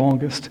 is the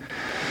longest.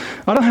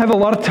 I don't have a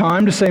lot of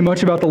time to say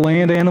much about the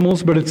land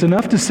animals, but it's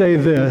enough to say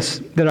this,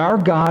 that our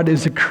God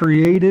is a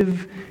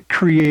creative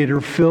creator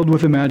filled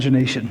with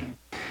imagination.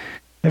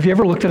 Have you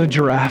ever looked at a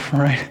giraffe,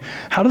 right?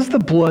 How does the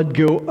blood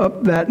go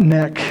up that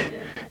neck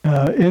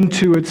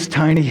into its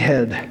tiny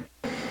head?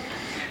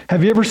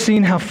 Have you ever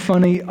seen how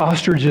funny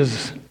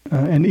ostriches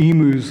and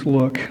emus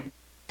look?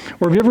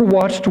 Or have you ever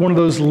watched one of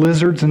those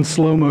lizards in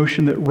slow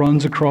motion that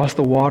runs across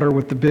the water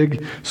with the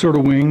big sort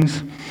of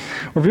wings?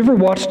 Or have you ever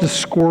watched a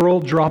squirrel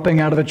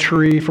dropping out of a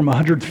tree from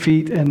 100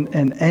 feet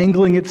and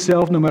angling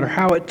itself, no matter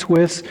how it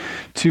twists,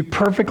 to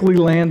perfectly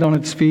land on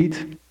its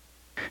feet?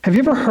 Have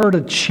you ever heard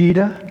a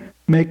cheetah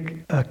make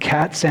a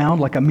cat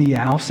sound, like a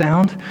meow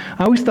sound?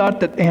 I always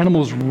thought that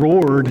animals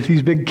roared,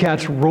 these big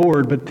cats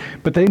roared,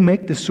 but they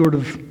make this sort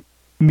of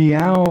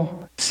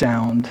meow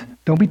sound.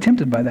 Don't be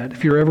tempted by that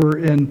if you're ever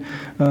in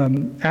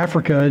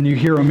Africa and you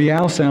hear a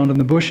meow sound in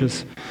the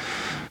bushes.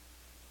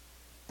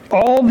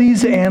 All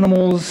these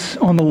animals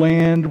on the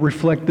land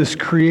reflect this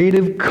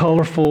creative,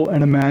 colorful,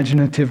 and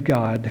imaginative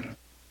God.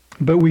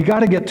 But we got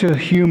to get to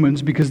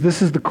humans because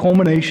this is the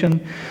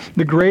culmination.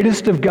 The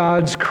greatest of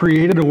God's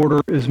created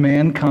order is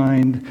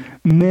mankind,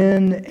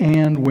 men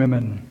and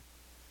women.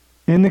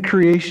 In the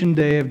creation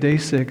day of day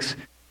 6,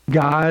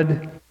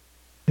 God,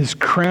 his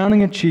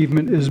crowning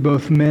achievement is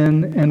both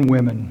men and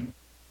women.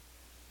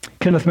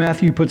 Kenneth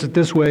Matthew puts it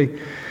this way: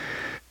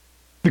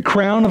 the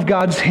crown of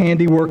God's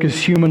handiwork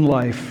is human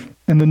life,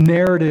 and the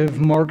narrative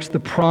marks the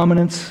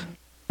prominence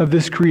of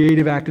this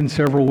creative act in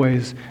several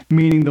ways,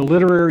 meaning the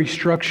literary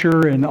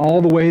structure and all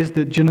the ways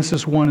that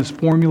Genesis 1 is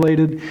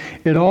formulated.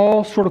 It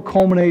all sort of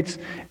culminates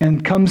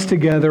and comes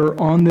together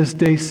on this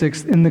day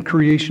 6 in the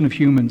creation of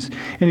humans.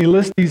 And he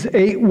lists these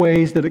 8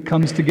 ways that it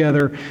comes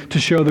together to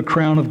show the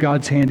crown of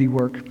God's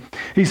handiwork.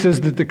 He says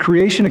that the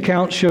creation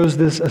account shows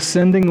this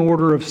ascending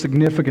order of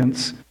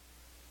significance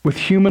with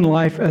human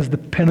life as the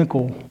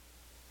pinnacle.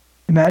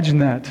 Imagine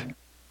that.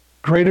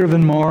 Greater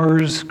than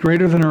Mars,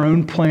 greater than our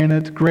own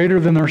planet, greater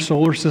than our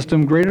solar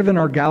system, greater than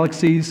our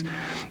galaxies.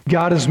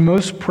 God is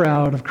most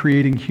proud of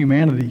creating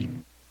humanity,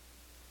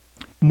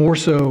 more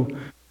so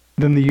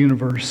than the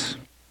universe.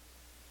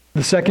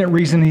 The second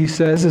reason he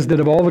says is that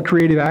of all the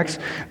creative acts,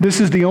 this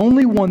is the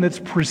only one that's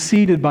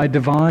preceded by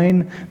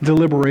divine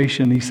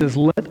deliberation. He says,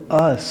 let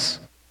us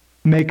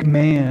make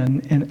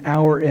man in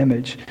our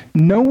image.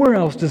 Nowhere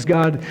else does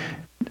God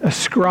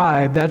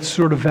ascribe that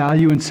sort of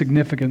value and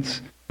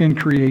significance in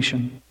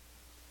creation.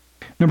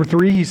 Number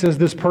 3, he says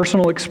this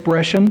personal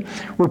expression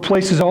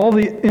replaces all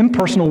the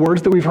impersonal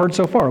words that we've heard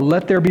so far.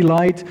 Let there be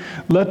light.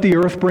 Let the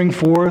earth bring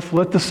forth.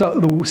 Let the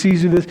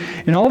seas do this.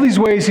 In all these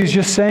ways, he's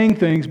just saying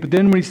things. But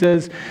then when he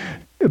says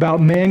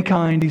about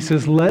mankind, he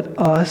says, let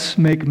us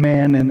make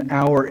man in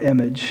our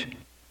image.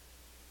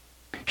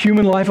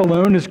 Human life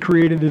alone is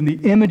created in the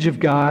image of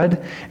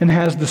God and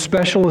has the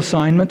special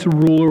assignment to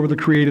rule over the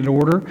created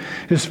order.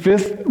 His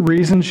 5th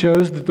reason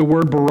shows that the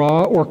word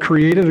bara, or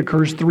created,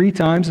 occurs 3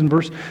 times in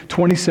verse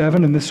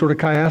 27 in this sort of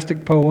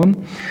chiastic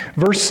poem.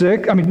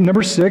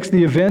 Number 6,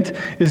 the event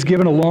is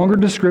given a longer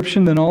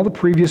description than all the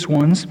previous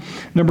ones.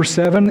 Number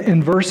 7,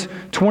 in verse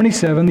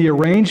 27, the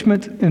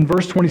arrangement in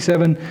verse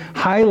 27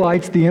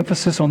 highlights the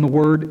emphasis on the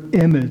word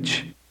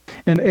image.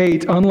 And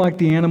 8, unlike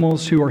the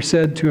animals who are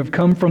said to have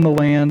come from the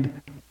land,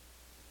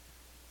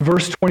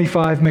 verse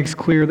 25 makes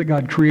clear that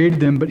God created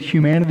them, but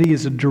humanity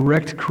is a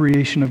direct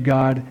creation of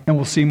God, and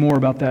we'll see more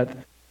about that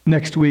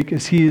next week,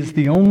 as he is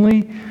the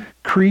only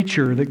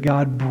creature that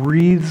God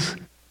breathes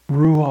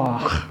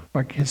ruach,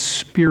 like his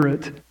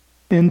spirit,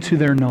 into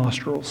their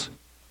nostrils,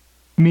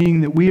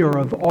 meaning that we are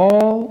of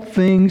all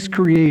things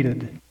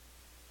created,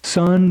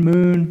 sun,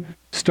 moon,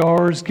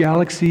 stars,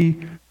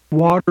 galaxy,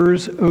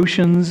 waters,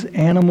 oceans,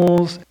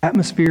 animals,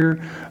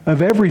 atmosphere,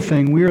 of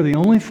everything, we are the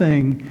only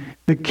thing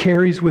that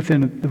carries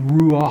within it the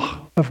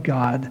ruach of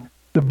God,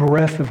 the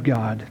breath of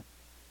God.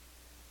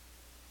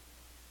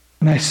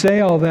 And I say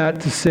all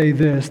that to say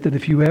this, that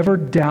if you ever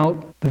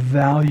doubt the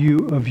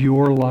value of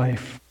your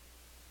life,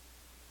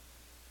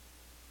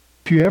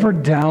 if you ever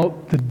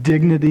doubt the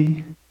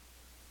dignity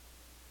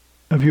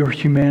of your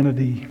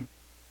humanity,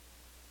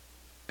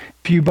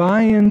 if you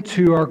buy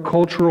into our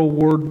cultural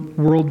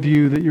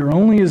worldview that you're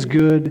only as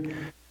good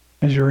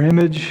as your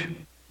image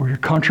or your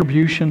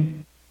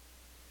contribution,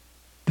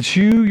 that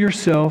you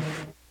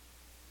yourself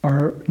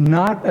are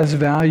not as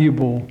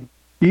valuable,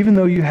 even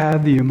though you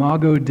have the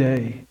imago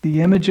Dei,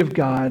 the image of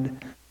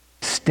God,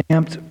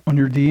 stamped on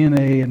your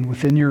DNA and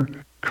within your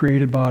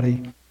created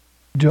body,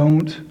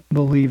 don't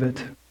believe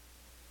it.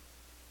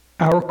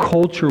 Our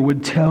culture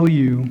would tell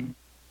you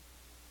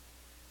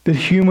that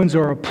humans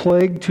are a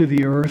plague to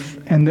the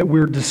earth and that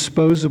we're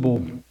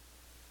disposable.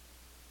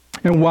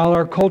 And while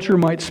our culture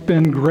might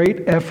spend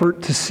great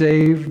effort to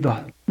save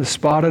the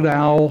spotted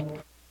owl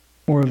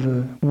or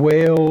the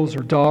whales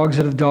or dogs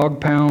at a dog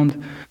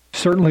pound.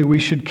 Certainly we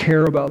should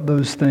care about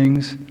those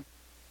things.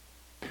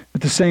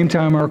 At the same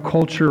time, our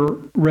culture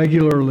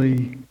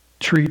regularly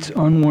treats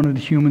unwanted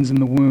humans in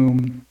the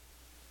womb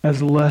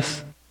as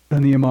less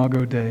than the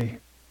Imago Dei.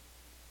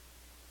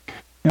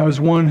 Now, as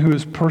one who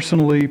has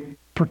personally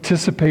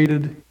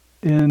participated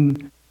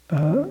in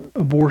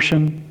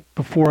abortion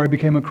before I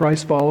became a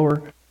Christ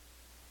follower,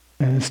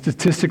 and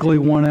statistically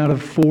 1 out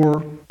of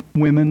 4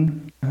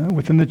 women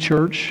within the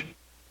church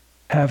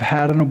have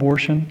had an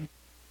abortion,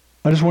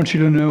 I just want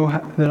you to know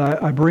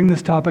that I bring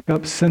this topic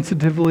up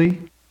sensitively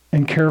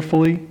and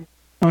carefully,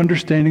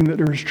 understanding that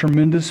there is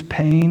tremendous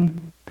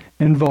pain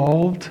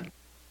involved,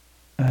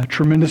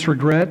 tremendous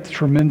regret,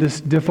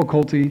 tremendous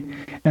difficulty.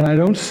 And I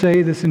don't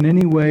say this in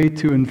any way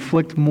to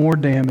inflict more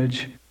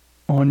damage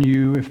on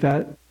you if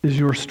that is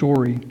your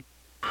story,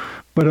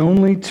 but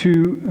only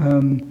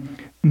to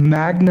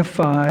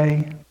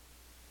magnify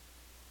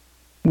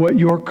what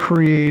your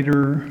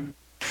Creator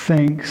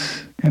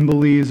thinks and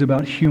believes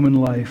about human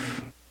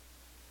life.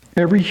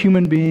 Every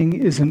human being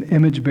is an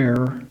image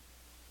bearer.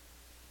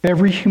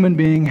 Every human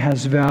being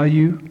has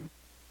value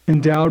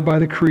endowed by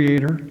the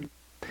Creator.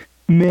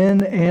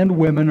 Men and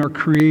women are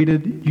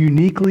created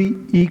uniquely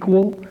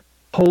equal,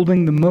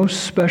 holding the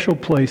most special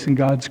place in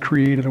God's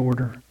created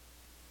order.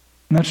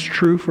 And that's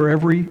true for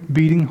every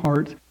beating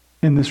heart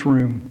in this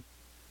room.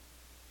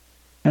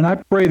 And I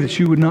pray that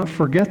you would not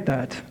forget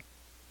that.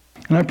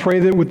 And I pray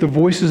that with the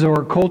voices of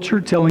our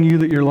culture telling you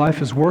that your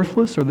life is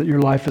worthless or that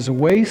your life is a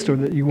waste or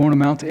that you won't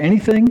amount to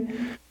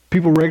anything,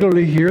 people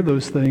regularly hear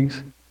those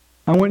things.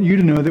 I want you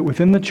to know that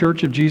within the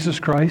Church of Jesus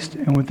Christ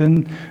and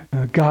within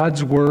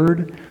God's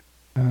Word,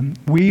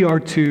 we are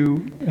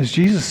to, as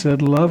Jesus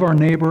said, love our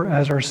neighbor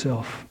as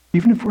ourselves.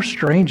 Even if we're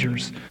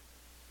strangers,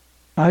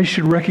 I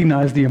should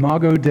recognize the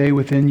Imago Dei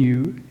within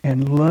you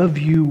and love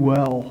you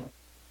well.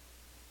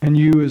 And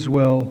you as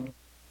well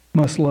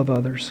must love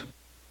others.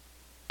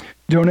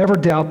 Don't ever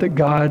doubt that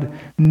God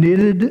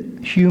knitted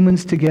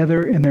humans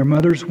together in their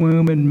mother's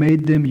womb and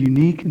made them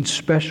unique and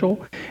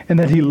special, and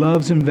that He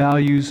loves and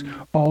values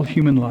all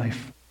human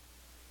life.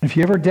 If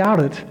you ever doubt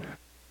it,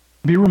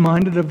 be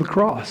reminded of the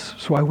cross.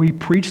 That's why we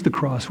preach the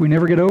cross. We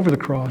never get over the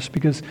cross,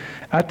 because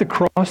at the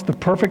cross, the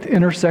perfect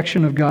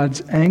intersection of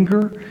God's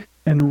anger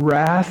and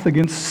wrath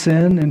against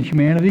sin and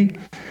humanity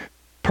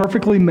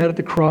perfectly met at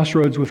the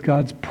crossroads with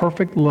God's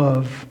perfect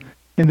love,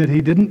 in that He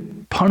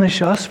didn't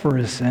punish us for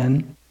His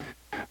sin,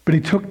 but He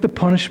took the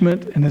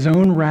punishment and His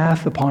own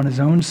wrath upon His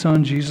own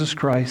Son, Jesus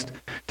Christ,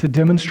 to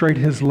demonstrate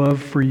His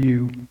love for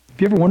you.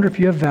 If you ever wonder if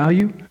you have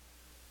value,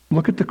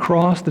 look at the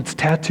cross that's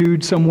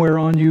tattooed somewhere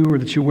on you or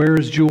that you wear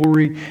as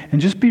jewelry, and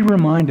just be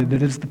reminded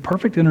that it's the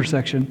perfect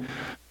intersection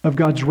of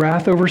God's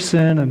wrath over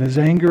sin and His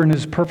anger and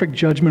His perfect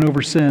judgment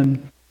over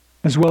sin,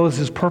 as well as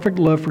His perfect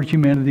love for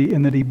humanity,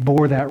 and that He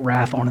bore that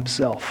wrath on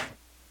Himself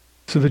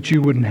so that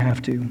you wouldn't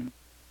have to.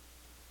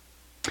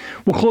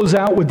 We'll close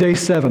out with day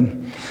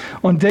 7.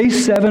 On day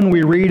 7,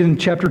 we read in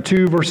chapter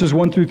 2, verses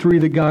 1 through 3,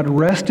 that God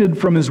rested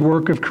from His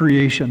work of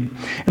creation.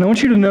 And I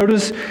want you to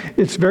notice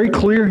it's very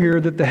clear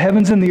here that the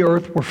heavens and the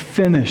earth were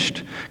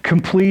finished,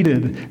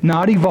 completed,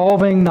 not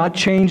evolving, not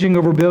changing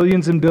over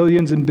billions and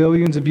billions and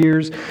billions of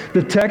years.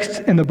 The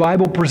text in the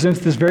Bible presents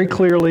this very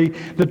clearly,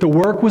 that the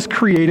work was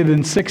created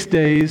in 6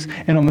 days,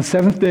 and on the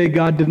 7th day,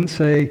 God didn't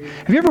say,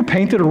 have you ever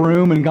painted a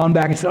room and gone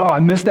back and said, oh, I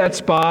missed that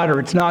spot, or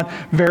it's not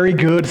very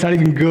good, it's not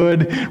even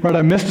good, right?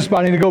 I missed a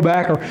spot, I need to go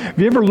back. Or have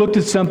you ever looked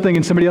at something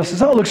and somebody else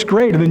says, oh, it looks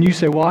great, and then you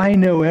say, well, I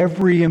know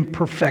every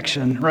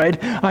imperfection, right?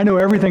 I know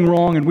everything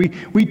wrong, and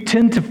we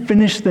tend to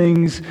finish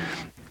things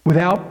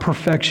without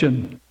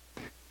perfection.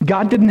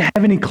 God didn't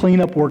have any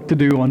cleanup work to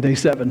do on day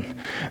 7.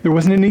 There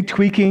wasn't any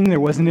tweaking, there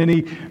wasn't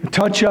any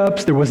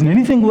touch-ups, there wasn't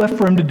anything left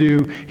for Him to do.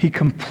 He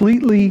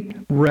completely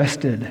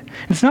rested.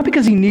 It's not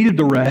because He needed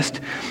the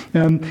rest.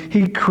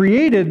 He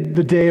created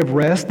the day of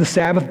rest, the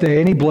Sabbath day,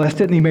 and He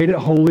blessed it and He made it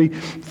holy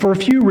for a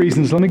few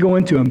reasons. Let me go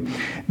into them.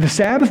 The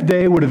Sabbath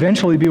day would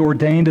eventually be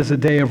ordained as a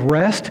day of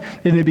rest,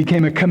 and it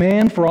became a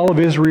command for all of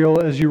Israel.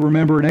 As you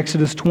remember in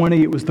Exodus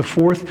 20, it was the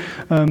 4th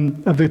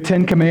of the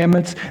 10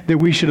 commandments, that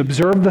we should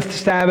observe the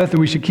Sabbath, that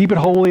we should keep it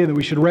holy, that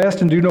we should rest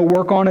and do no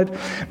work on it.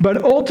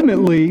 But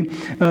ultimately,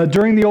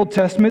 during the Old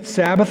Testament,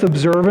 Sabbath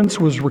observance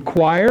was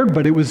required,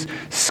 but it was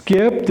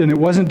skipped and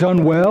it wasn't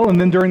done well. And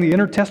then during the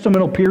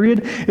intertestamental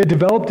period, it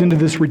developed into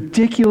this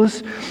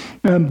ridiculous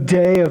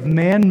day of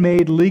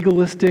man-made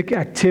legalistic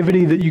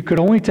activity that you could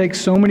only take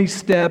so many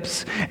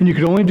steps and you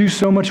could only do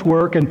so much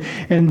work. And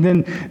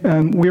then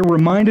we're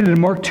reminded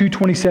in Mark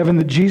 2:27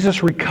 that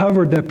Jesus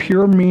recovered the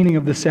pure meaning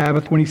of the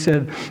Sabbath when He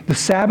said, the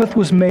Sabbath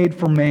was made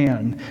for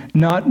man,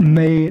 not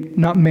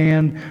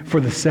man for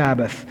the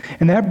Sabbath.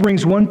 And that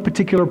brings one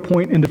particular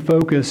point into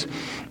focus,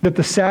 that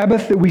the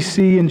Sabbath that we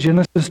see in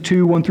Genesis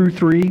 2, 1 through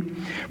 3,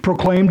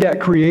 proclaimed at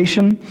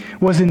creation,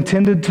 was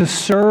intended to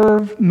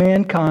serve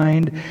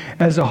mankind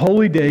as a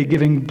holy day,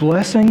 giving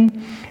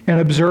blessing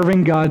and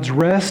observing God's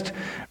rest,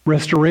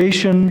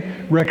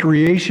 restoration,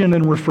 recreation,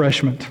 and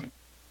refreshment.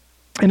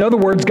 In other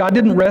words, God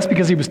didn't rest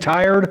because he was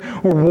tired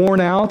or worn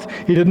out.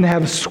 He didn't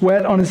have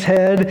sweat on his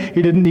head.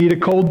 He didn't need a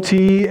cold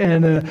tea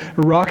and a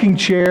rocking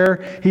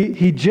chair.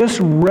 He just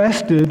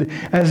rested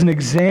as an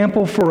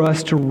example for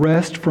us to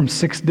rest from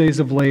 6 days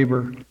of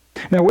labor.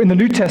 Now, in the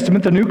New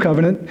Testament, the New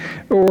Covenant,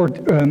 or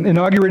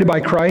inaugurated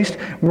by Christ,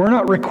 we're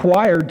not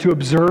required to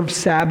observe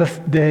Sabbath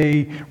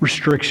day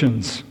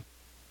restrictions.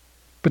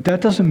 But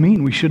that doesn't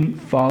mean we shouldn't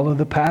follow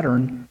the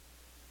pattern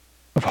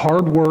of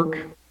hard work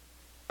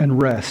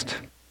and rest.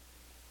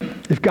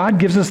 If God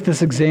gives us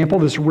this example,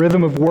 this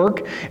rhythm of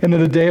work, and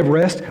then a day of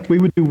rest, we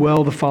would do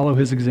well to follow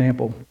his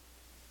example.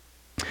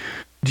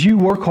 Do you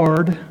work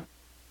hard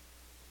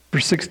for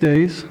 6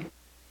 days?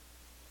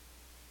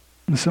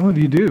 And some of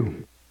you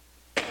do.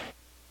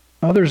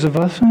 Others of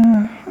us,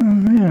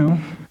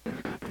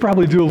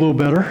 probably do a little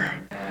better.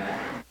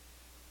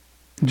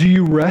 Do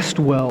you rest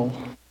well?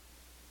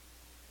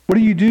 What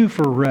do you do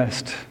for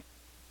rest?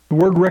 The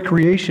word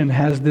recreation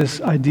has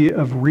this idea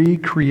of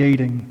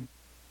recreating.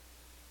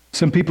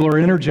 Some people are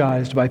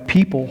energized by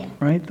people,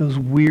 right? Those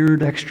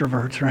weird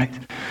extroverts, right?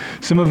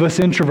 Some of us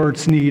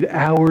introverts need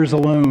hours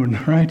alone,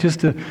 right? Just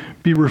to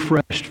be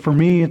refreshed. For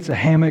me, it's a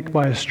hammock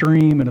by a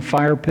stream and a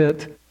fire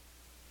pit.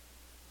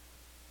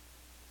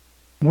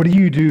 What do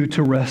you do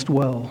to rest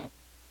well?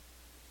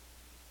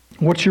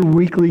 What's your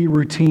weekly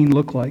routine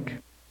look like?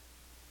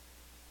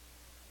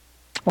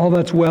 All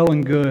that's well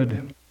and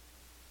good,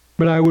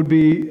 but I would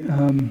be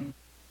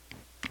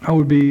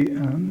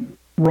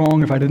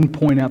wrong if I didn't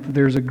point out that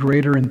there's a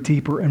greater and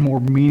deeper and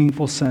more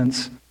meaningful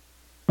sense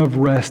of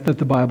rest that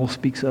the Bible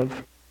speaks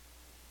of.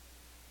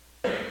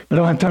 I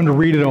don't have time to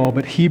read it all,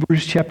 but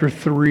Hebrews chapter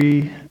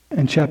 3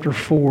 and chapter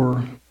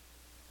 4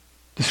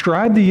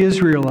 describe the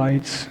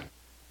Israelites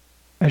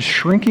as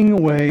shrinking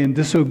away in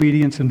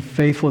disobedience and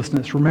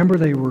faithlessness. Remember,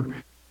 they were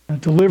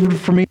delivered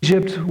from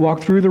Egypt,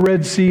 walked through the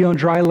Red Sea on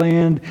dry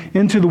land,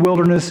 into the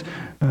wilderness.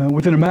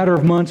 Within a matter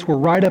of months, were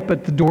right up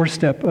at the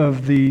doorstep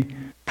of the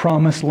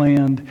promised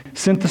land.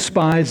 Sent the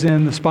spies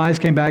in. The spies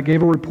came back,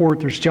 gave a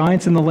report. There's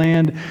giants in the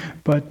land.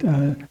 But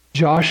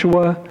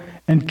Joshua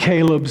and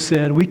Caleb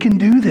said, "We can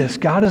do this.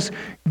 God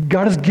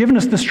has given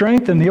us the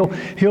strength, and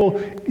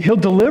He'll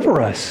deliver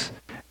us."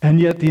 And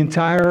yet the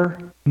entire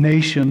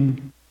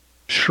nation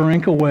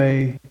shrank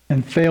away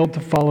and failed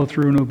to follow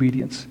through in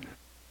obedience.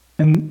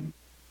 And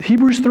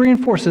Hebrews 3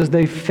 and 4 says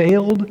they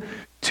failed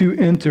to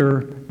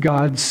enter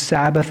God's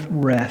Sabbath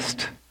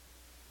rest.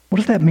 What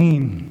does that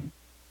mean?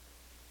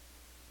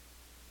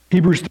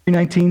 Hebrews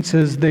 3:19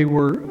 says they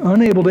were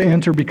unable to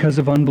enter because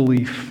of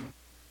unbelief.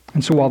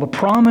 And so while the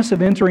promise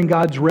of entering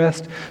God's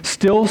rest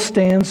still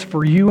stands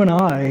for you and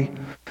I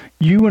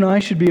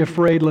should be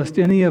afraid lest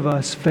any of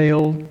us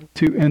fail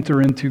to enter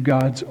into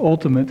God's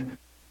ultimate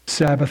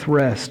Sabbath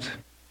rest.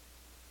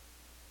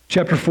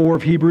 Chapter 4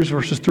 of Hebrews,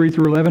 verses 3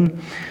 through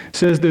 11,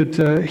 says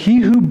that he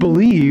who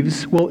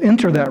believes will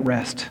enter that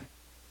rest.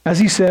 As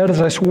he said,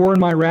 "As I swore in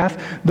my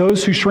wrath,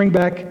 those who shrink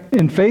back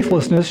in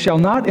faithlessness shall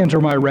not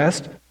enter my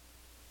rest."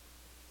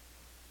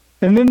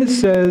 And then it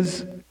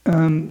says,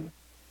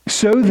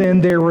 "So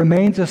then there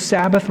remains a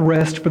Sabbath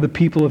rest for the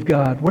people of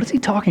God." What is he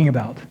talking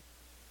about?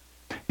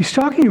 He's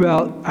talking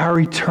about our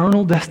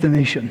eternal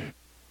destination,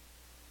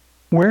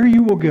 where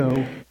you will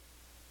go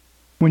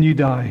when you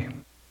die.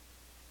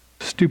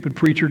 Stupid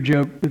preacher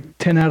joke that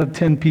 10 out of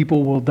 10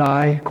 people will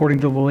die according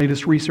to the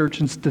latest research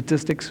and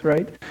statistics,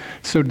 right?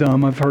 So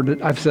dumb. I've heard it.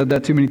 I've said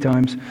that too many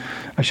times.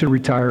 I should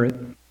retire it.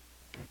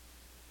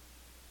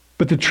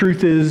 But the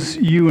truth is,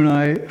 you and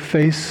I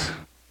face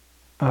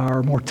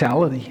our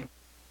mortality.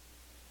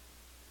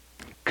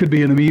 It could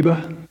be an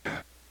amoeba.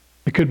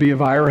 It could be a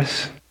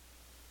virus.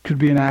 It could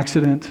be an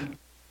accident.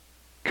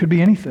 It could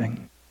be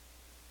anything.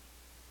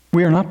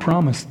 We are not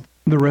promised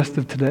the rest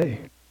of today.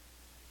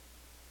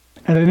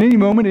 And at any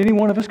moment, any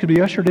one of us could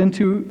be ushered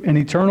into an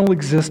eternal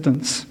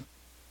existence.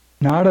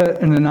 Not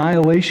an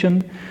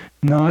annihilation,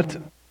 not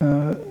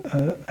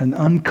an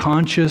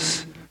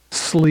unconscious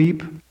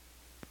sleep.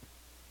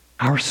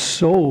 Our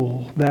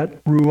soul,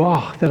 that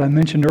ruach that I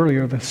mentioned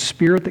earlier, the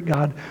spirit that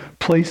God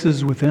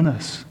places within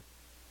us,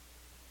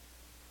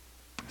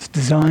 it's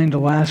designed to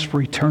last for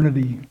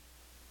eternity.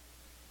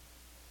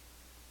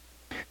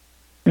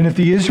 And if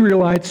the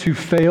Israelites who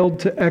failed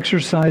to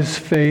exercise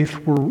faith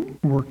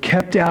were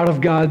kept out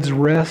of God's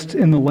rest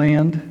in the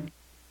land,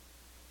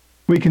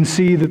 we can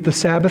see that the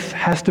Sabbath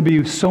has to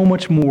be so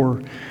much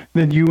more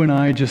than you and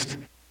I just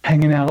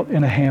hanging out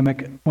in a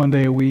hammock one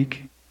day a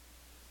week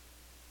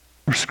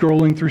or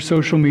scrolling through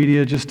social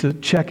media just to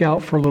check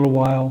out for a little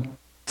while.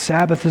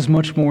 Sabbath is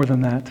much more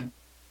than that.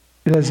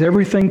 It has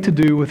everything to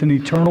do with an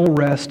eternal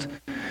rest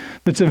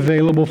that's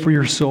available for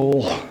your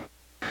soul.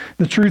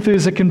 The truth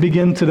is, it can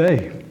begin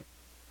today.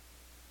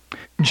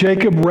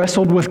 Jacob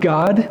wrestled with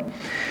God,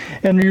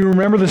 and you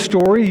remember the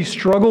story. He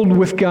struggled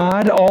with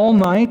God all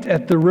night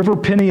at the river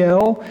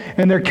Peniel,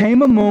 and there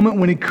came a moment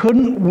when he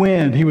couldn't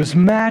win. He was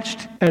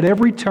matched at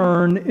every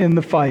turn in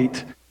the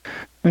fight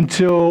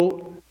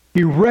until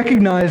he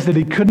recognized that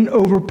he couldn't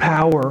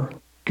overpower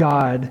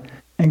God,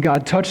 and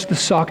God touched the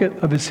socket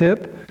of his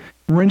hip,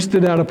 wrenched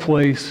it out of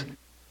place,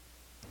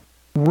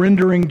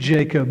 rendering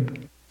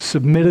Jacob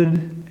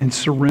submitted and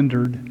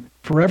surrendered,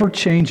 forever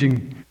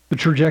changing the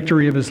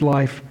trajectory of his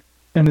life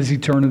and his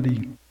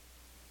eternity.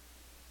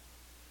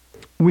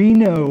 We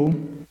know,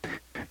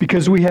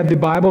 because we have the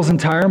Bible's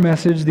entire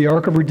message, the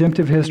arc of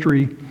redemptive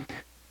history,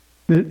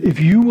 that if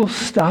you will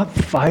stop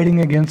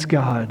fighting against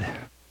God,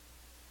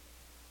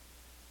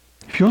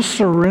 if you'll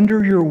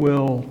surrender your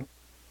will,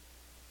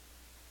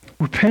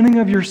 repenting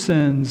of your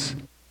sins,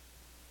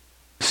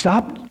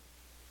 stop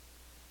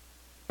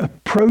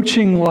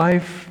approaching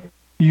life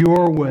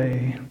your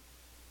way,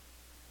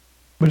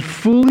 but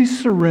fully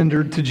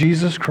surrendered to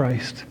Jesus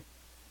Christ,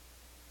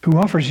 who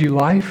offers you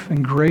life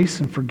and grace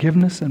and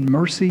forgiveness and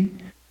mercy,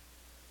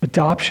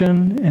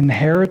 adoption,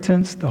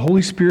 inheritance, the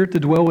Holy Spirit to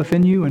dwell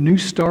within you, a new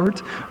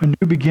start, a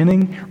new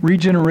beginning,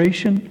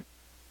 regeneration.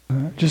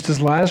 Just as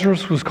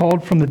Lazarus was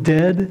called from the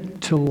dead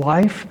to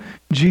life,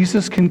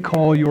 Jesus can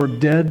call your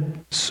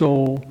dead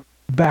soul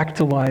back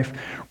to life,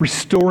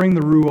 restoring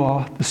the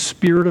Ruach, the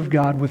Spirit of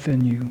God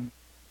within you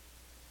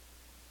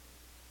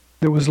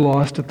that was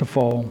lost at the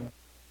fall.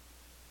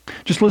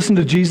 Just listen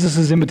to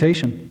Jesus'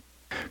 invitation.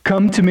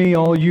 Come to me,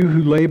 all you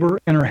who labor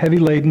and are heavy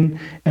laden,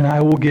 and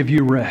I will give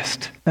you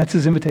rest. That's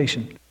his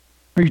invitation.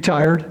 Are you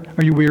tired?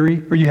 Are you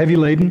weary? Are you heavy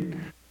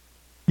laden?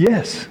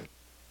 Yes.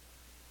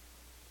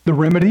 The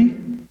remedy?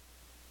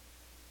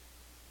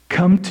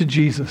 Come to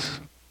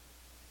Jesus.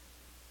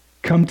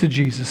 Come to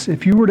Jesus.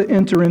 If you were to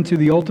enter into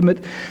the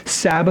ultimate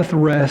Sabbath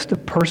rest, a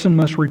person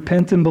must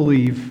repent and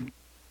believe,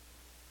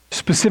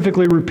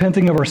 specifically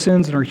repenting of our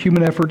sins and our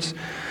human efforts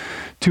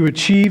to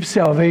achieve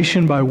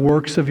salvation by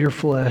works of your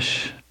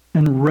flesh,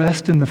 and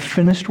rest in the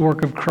finished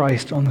work of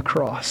Christ on the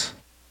cross.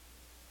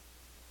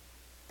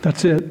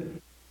 That's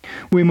it.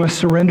 We must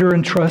surrender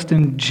and trust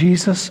in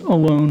Jesus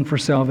alone for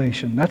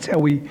salvation. That's how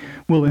we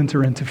will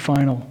enter into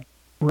final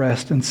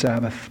rest and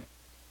Sabbath.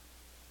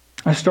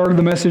 I started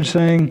the message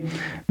saying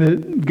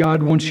that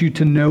God wants you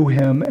to know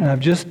him, and I've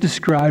just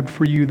described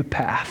for you the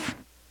path.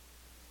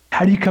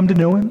 How do you come to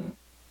know him?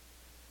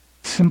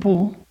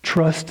 Simple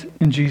trust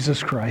in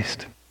Jesus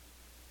Christ.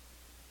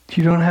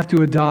 You don't have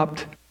to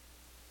adopt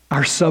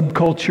our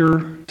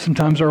subculture,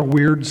 sometimes our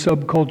weird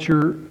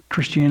subculture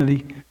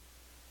Christianity.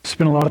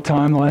 Spent a lot of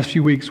time the last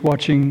few weeks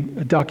watching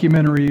a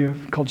documentary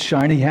called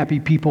Shiny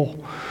Happy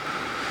People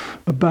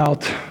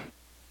about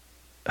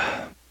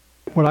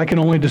what I can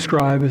only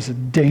describe as a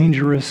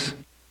dangerous,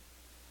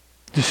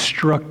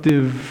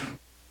 destructive,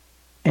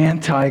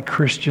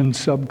 anti-Christian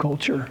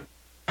subculture.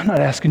 I'm not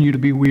asking you to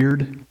be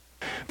weird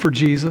for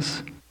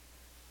Jesus.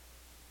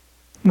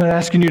 I'm not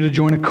asking you to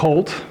join a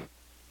cult.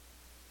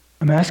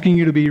 I'm asking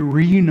you to be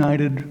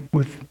reunited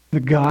with the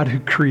God who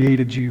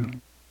created you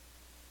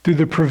through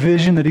the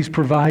provision that he's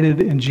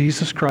provided in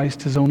Jesus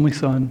Christ, his only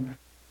Son,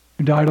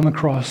 who died on the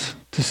cross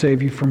to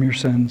save you from your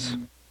sins.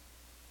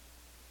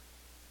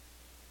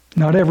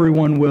 Not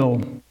everyone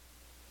will,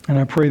 and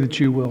I pray that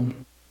you will.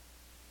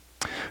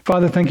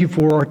 Father, thank you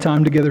for our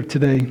time together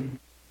today.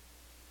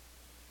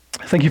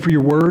 Thank you for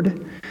your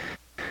word.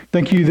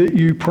 Thank you that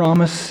you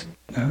promise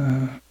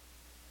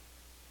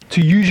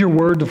to use your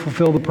word to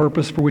fulfill the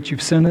purpose for which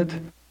you've sent it.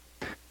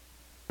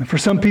 And for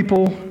some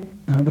people,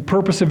 the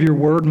purpose of your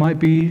word might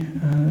be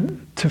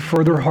to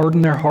further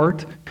harden their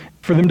heart,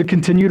 for them to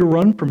continue to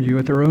run from you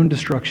at their own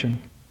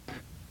destruction.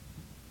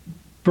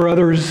 For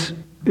others,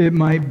 it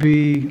might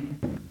be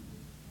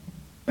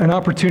an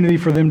opportunity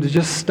for them to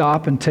just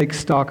stop and take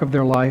stock of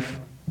their life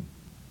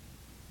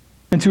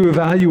and to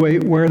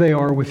evaluate where they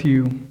are with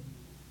you.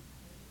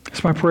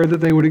 It's my prayer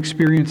that they would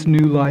experience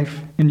new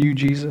life in you,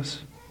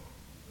 Jesus.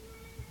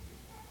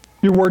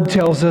 Your word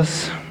tells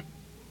us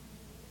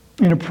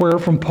in a prayer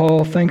from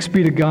Paul, thanks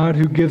be to God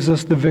who gives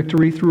us the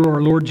victory through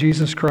our Lord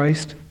Jesus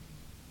Christ.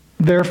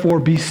 Therefore,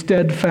 be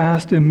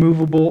steadfast,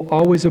 immovable,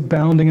 always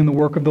abounding in the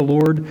work of the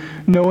Lord,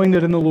 knowing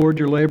that in the Lord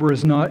your labor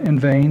is not in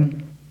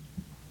vain.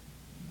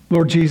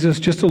 Lord Jesus,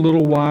 just a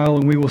little while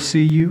and we will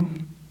see you.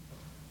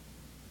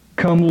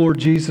 Come, Lord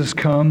Jesus,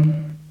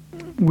 come.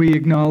 We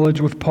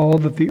acknowledge with Paul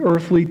that the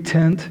earthly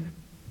tent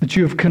that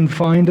you have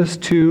confined us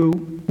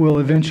to will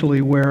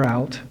eventually wear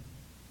out.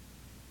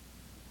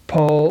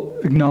 Paul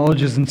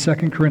acknowledges in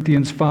 2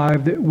 Corinthians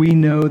 5 that we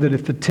know that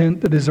if the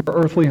tent that is our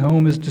earthly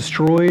home is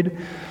destroyed,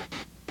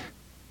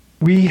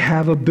 we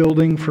have a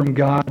building from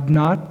God,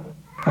 not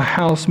a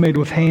house made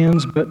with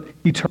hands, but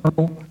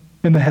eternal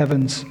in the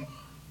heavens.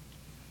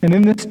 And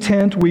in this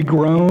tent we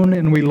groan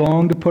and we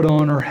long to put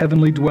on our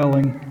heavenly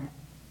dwelling.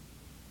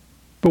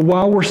 But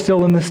while we're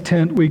still in this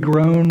tent, we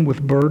groan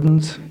with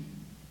burdens.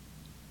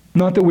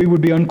 Not that we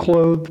would be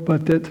unclothed,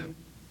 but that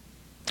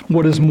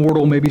what is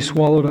mortal may be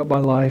swallowed up by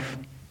life.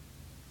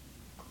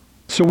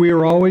 So we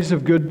are always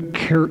of good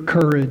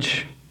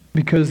courage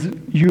because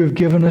you have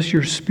given us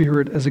your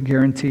Spirit as a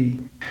guarantee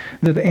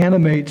that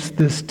animates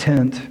this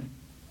tent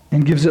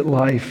and gives it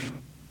life.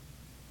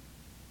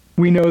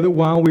 We know that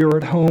while we are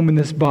at home in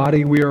this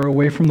body, we are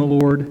away from the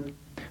Lord.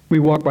 We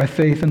walk by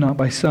faith and not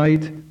by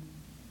sight.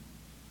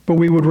 But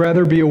we would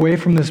rather be away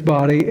from this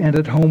body and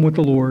at home with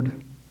the Lord.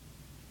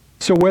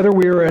 So whether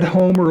we are at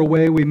home or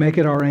away, we make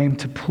it our aim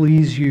to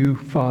please you,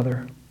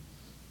 Father.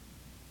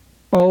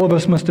 All of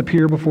us must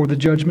appear before the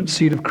judgment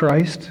seat of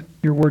Christ,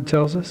 your word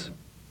tells us,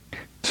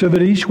 so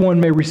that each one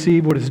may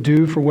receive what is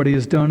due for what he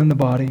has done in the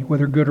body,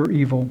 whether good or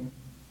evil.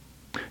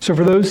 So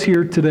for those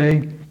here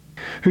today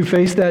who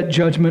face that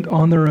judgment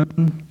on their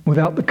own,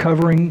 without the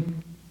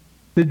covering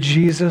that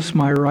Jesus,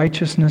 my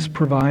righteousness,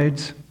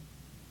 provides,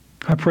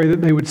 I pray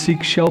that they would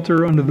seek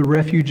shelter under the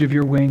refuge of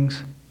your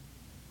wings,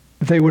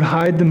 that they would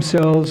hide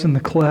themselves in the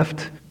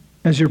cleft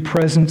as your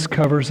presence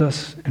covers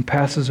us and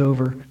passes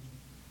over,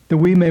 that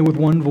we may with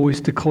one voice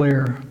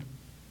declare,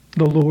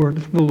 the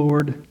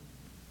Lord,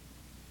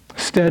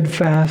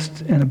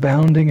 steadfast and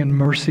abounding in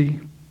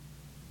mercy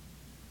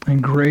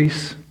and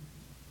grace.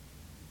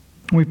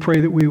 We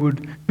pray that we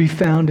would be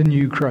found in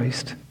you,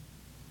 Christ.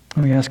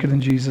 And we ask it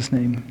in Jesus'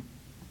 name.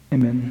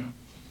 Amen.